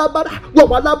 wọ̀ wá lágbára, wọ̀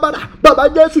wá lágbára. Bàbá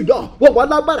Jésù jọ, wọ̀ wá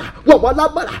lágbára, wọ̀ wá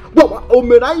lágbára, wọ̀ wá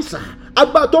òmìrán àìsàn.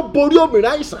 Agbára tó borí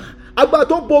òmìrán àìsàn, agbára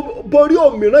tó borí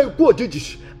òmìrán ikú òjijì,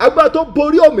 agbára tó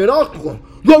borí òmìrán òkùnkùn.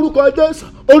 Lórúkọ Jésù,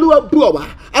 Olúwa bú ọ wá.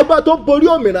 Agbára tó borí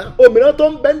òmìrán tó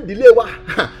ń bẹ nídìílé wa.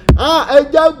 Ẹ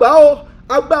jẹ́ gbà ó.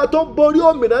 Agbára tó borí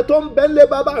òmìrán tó ń bẹ nílé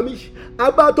bàbá mi,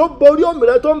 agbára tó borí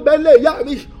òmìrán tó ń bẹ nílé ìyá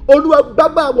mi. Olúwa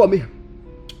gbàgbà wọ̀ mí.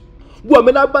 Wọ̀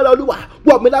mí lágbára Olúwa,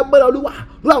 wọ̀ mí lágbára Olúwa.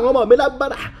 Rú àwọn ọmọ mi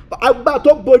lágbára. Agbára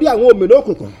tó borí àwọn òmìrán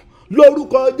òkùnkùn.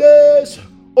 Lórúkọ Jésù,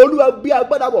 Olúwa bí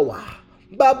agbára wọ̀ wá.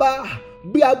 Bàbá,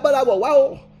 bí agbára wọ̀ wá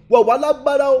o. Wọ̀ wá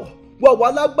lágbára o. Wọ̀ wá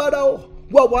lágbára o.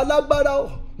 Wọ̀ wá lágbára o.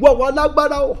 Wọ̀ wá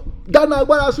lágbára o. Dáná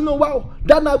agbára sínú wa o.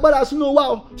 Dáná agbára sínú wa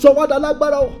o. Sọ wá dà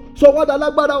lágbára o. Sọ wá dà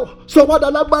lágbára o. Sọ wá dà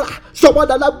lágbára. Sọ wá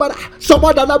dà lágbára. Sọ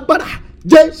wá dà lágbára.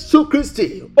 Jésù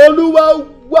Kristi Olúwa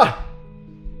wa.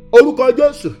 Orúkọ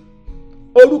Jésù.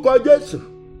 Orúkọ Jésù.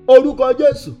 Orúkọ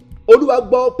Jésù. Olúwa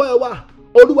gbọ́ ọpẹ́ wa.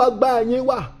 Olúwa gba ẹ̀yìn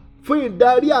wa. Fún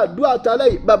ìdarí àdúrà tálẹ̀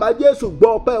yìí. Bàbá Jésù gbọ́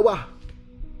ọpẹ́ wa.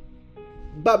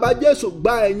 Bàbá Jésù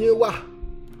gba ẹ̀yìn wa.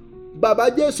 Bàbá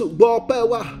Jésù gbọ́ ọpẹ́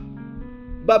wa.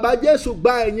 Bàbá Jésù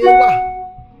gba ẹ̀yìn wa.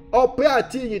 Ọpẹ́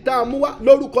àti ìyìn tá a mú wá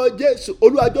lórúkọ Jésù.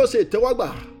 Olúwa jọ̀ọ́ ṣe ìtẹ́wọ́gbà.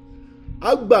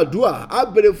 A gbàdúrà, a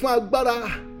béèrè fún agbára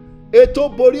ètò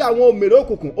borí àwọn òmìrán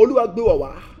òkùnkùn. Olúwa gbé wọ̀ wá.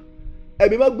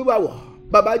 Ẹ̀mí mọ́ gbé wa wọ̀.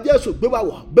 Bàbá Jésù gbé wa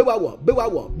wọ̀, gbé wa wọ̀, gbé wa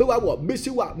wọ̀, gbé wa wọ̀.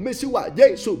 Mísí wa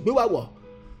Jésù gbé wa wọ̀.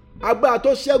 Agbára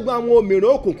tó ṣẹ́gun àwọn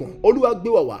òmìrán òkùnkùn. Olúwa gbé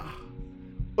wọ̀ wá.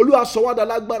 Olúwa sọ wá dà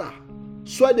lágbára.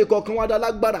 Sọ ẹnì kọ̀ọ̀kan wá dà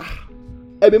lágbára.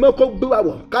 Ẹ̀mí mọ́ kó gbé wa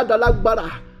wọ̀. Ká dà lágbára,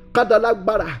 ká dà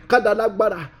lágbára, ká dà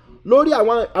lágbára. Lórí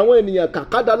àwọn ènìyàn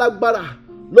ká dà lágbára.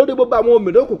 Lórí gbogbo àwọn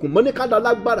òmìrán òkùnkùn mọ́ ní ká dà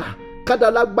lágbára, ká dà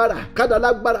lágbára, ká dà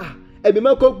lágbára. Ẹ̀mí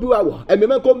mọ́ kó gbé wa wọ̀. Ẹ̀mí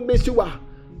mọ́ kó mí sí wa.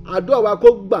 Àdúrà wa kó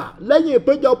gbà. Lẹ́yìn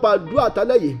ìpéjọpọ̀ àdúrà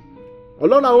tálẹ̀ yìí,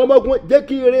 Ọlọ́run àwọn ọmọ ogun jẹ́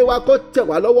kí ire wa kó tẹ̀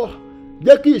wá lọ́wọ́.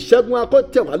 Jẹ́ kí ìṣẹ́gun wa kó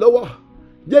tẹ̀ wá lọ́wọ́.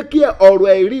 Jẹ́ kí ọ̀rọ̀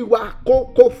ẹ̀rí wa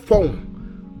kó fọhùn.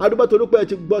 Adúpẹ́ torí pé ẹ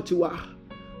ti gbọ́ tiwa.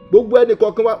 Gbogbo ẹnì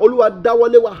kọ̀ọ̀kan wa Olúwa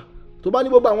dáwọ́lé wa. Tó bá ní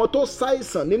gbogbo àwọn tó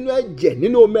ṣàìsàn nínú ẹ̀jẹ̀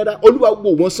nínú omi ẹ̀dá, Olúwa wò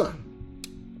wọ́n sàn.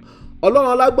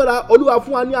 Ọlọ́run alágbára, Olúwa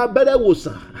fún wa ní abẹ́rẹ́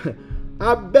ìwòsàn.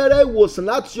 Abẹ́rẹ́ ìwòsàn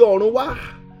láti ọ̀run wá.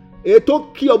 Ètò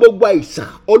kí ọ gbogbo àìsàn,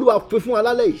 Olúwa fi fún wa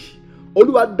lálẹ́ yìí.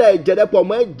 Olúwa dá ẹ̀jẹ̀ rẹ̀ pọ̀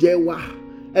mọ́ ẹ̀jẹ̀ wa.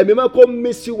 Ẹ̀mí mọ́ kó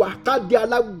mí sí wa. Ká di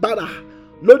alágbára.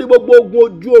 Lórí gbogbo ogun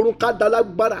ojú oorun ká di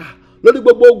alágbára. Lórí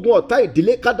gbogbo ogun ọ̀tá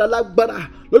ìdílé ká di alágbára.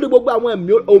 Lórí gbogbo àwọn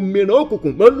ẹ̀mí òmìrán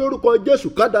òkùnkùn mọ́ lórúkọ Jésù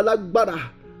ká di alágbára.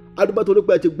 Adúpẹ́ torí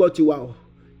pé ẹ ti gbọ́ tiwa o.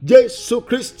 Jésù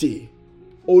Kristi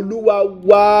Olúwa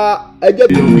wa. Ẹ jẹ́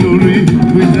kí glory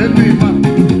with any man.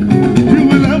 You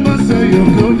will never say your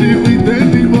glory with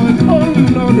anyone. Oh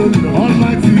Lord, oh Lord.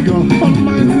 Almighty God,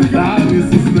 Almighty God, that is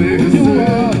His name. You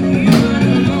are.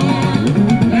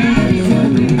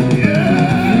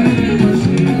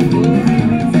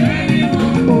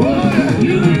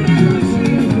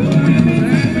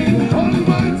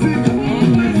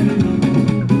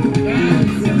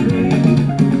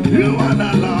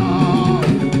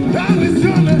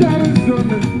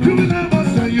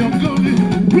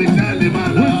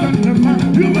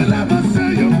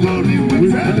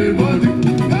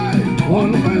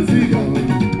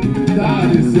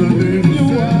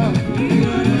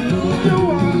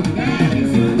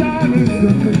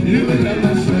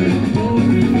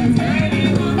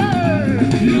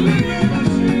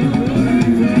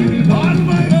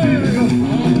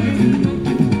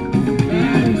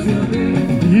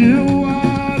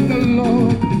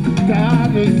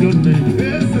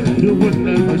 You will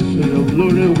never share your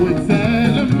glory with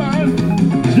any man.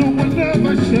 You will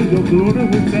never share your glory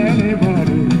with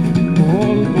anybody.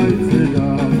 Almighty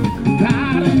God,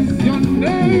 that is your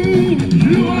name.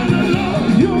 You are the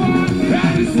Lord. You are.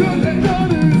 That is your name.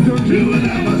 That is your name. You will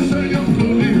never share your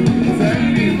glory with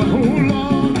anyone. Oh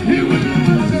Lord, you will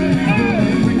never share your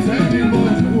glory with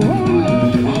anyone. Oh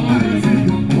Lord, Almighty,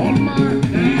 Almighty.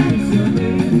 That is your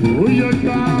name. Oh, your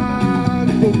God,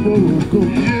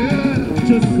 yeah.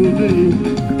 just to me.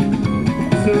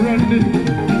 Surrender.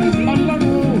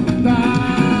 Ọlọ́run dá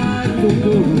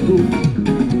gbogbo.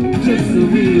 Just to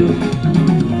me.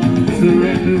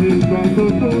 Surrender gba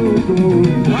gbogbo.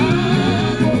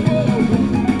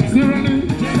 Surrender.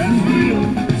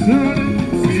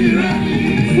 Surrender.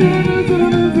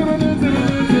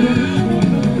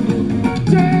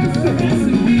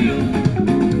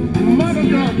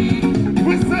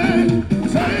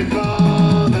 Take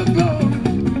all the glory.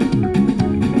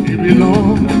 It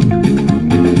belongs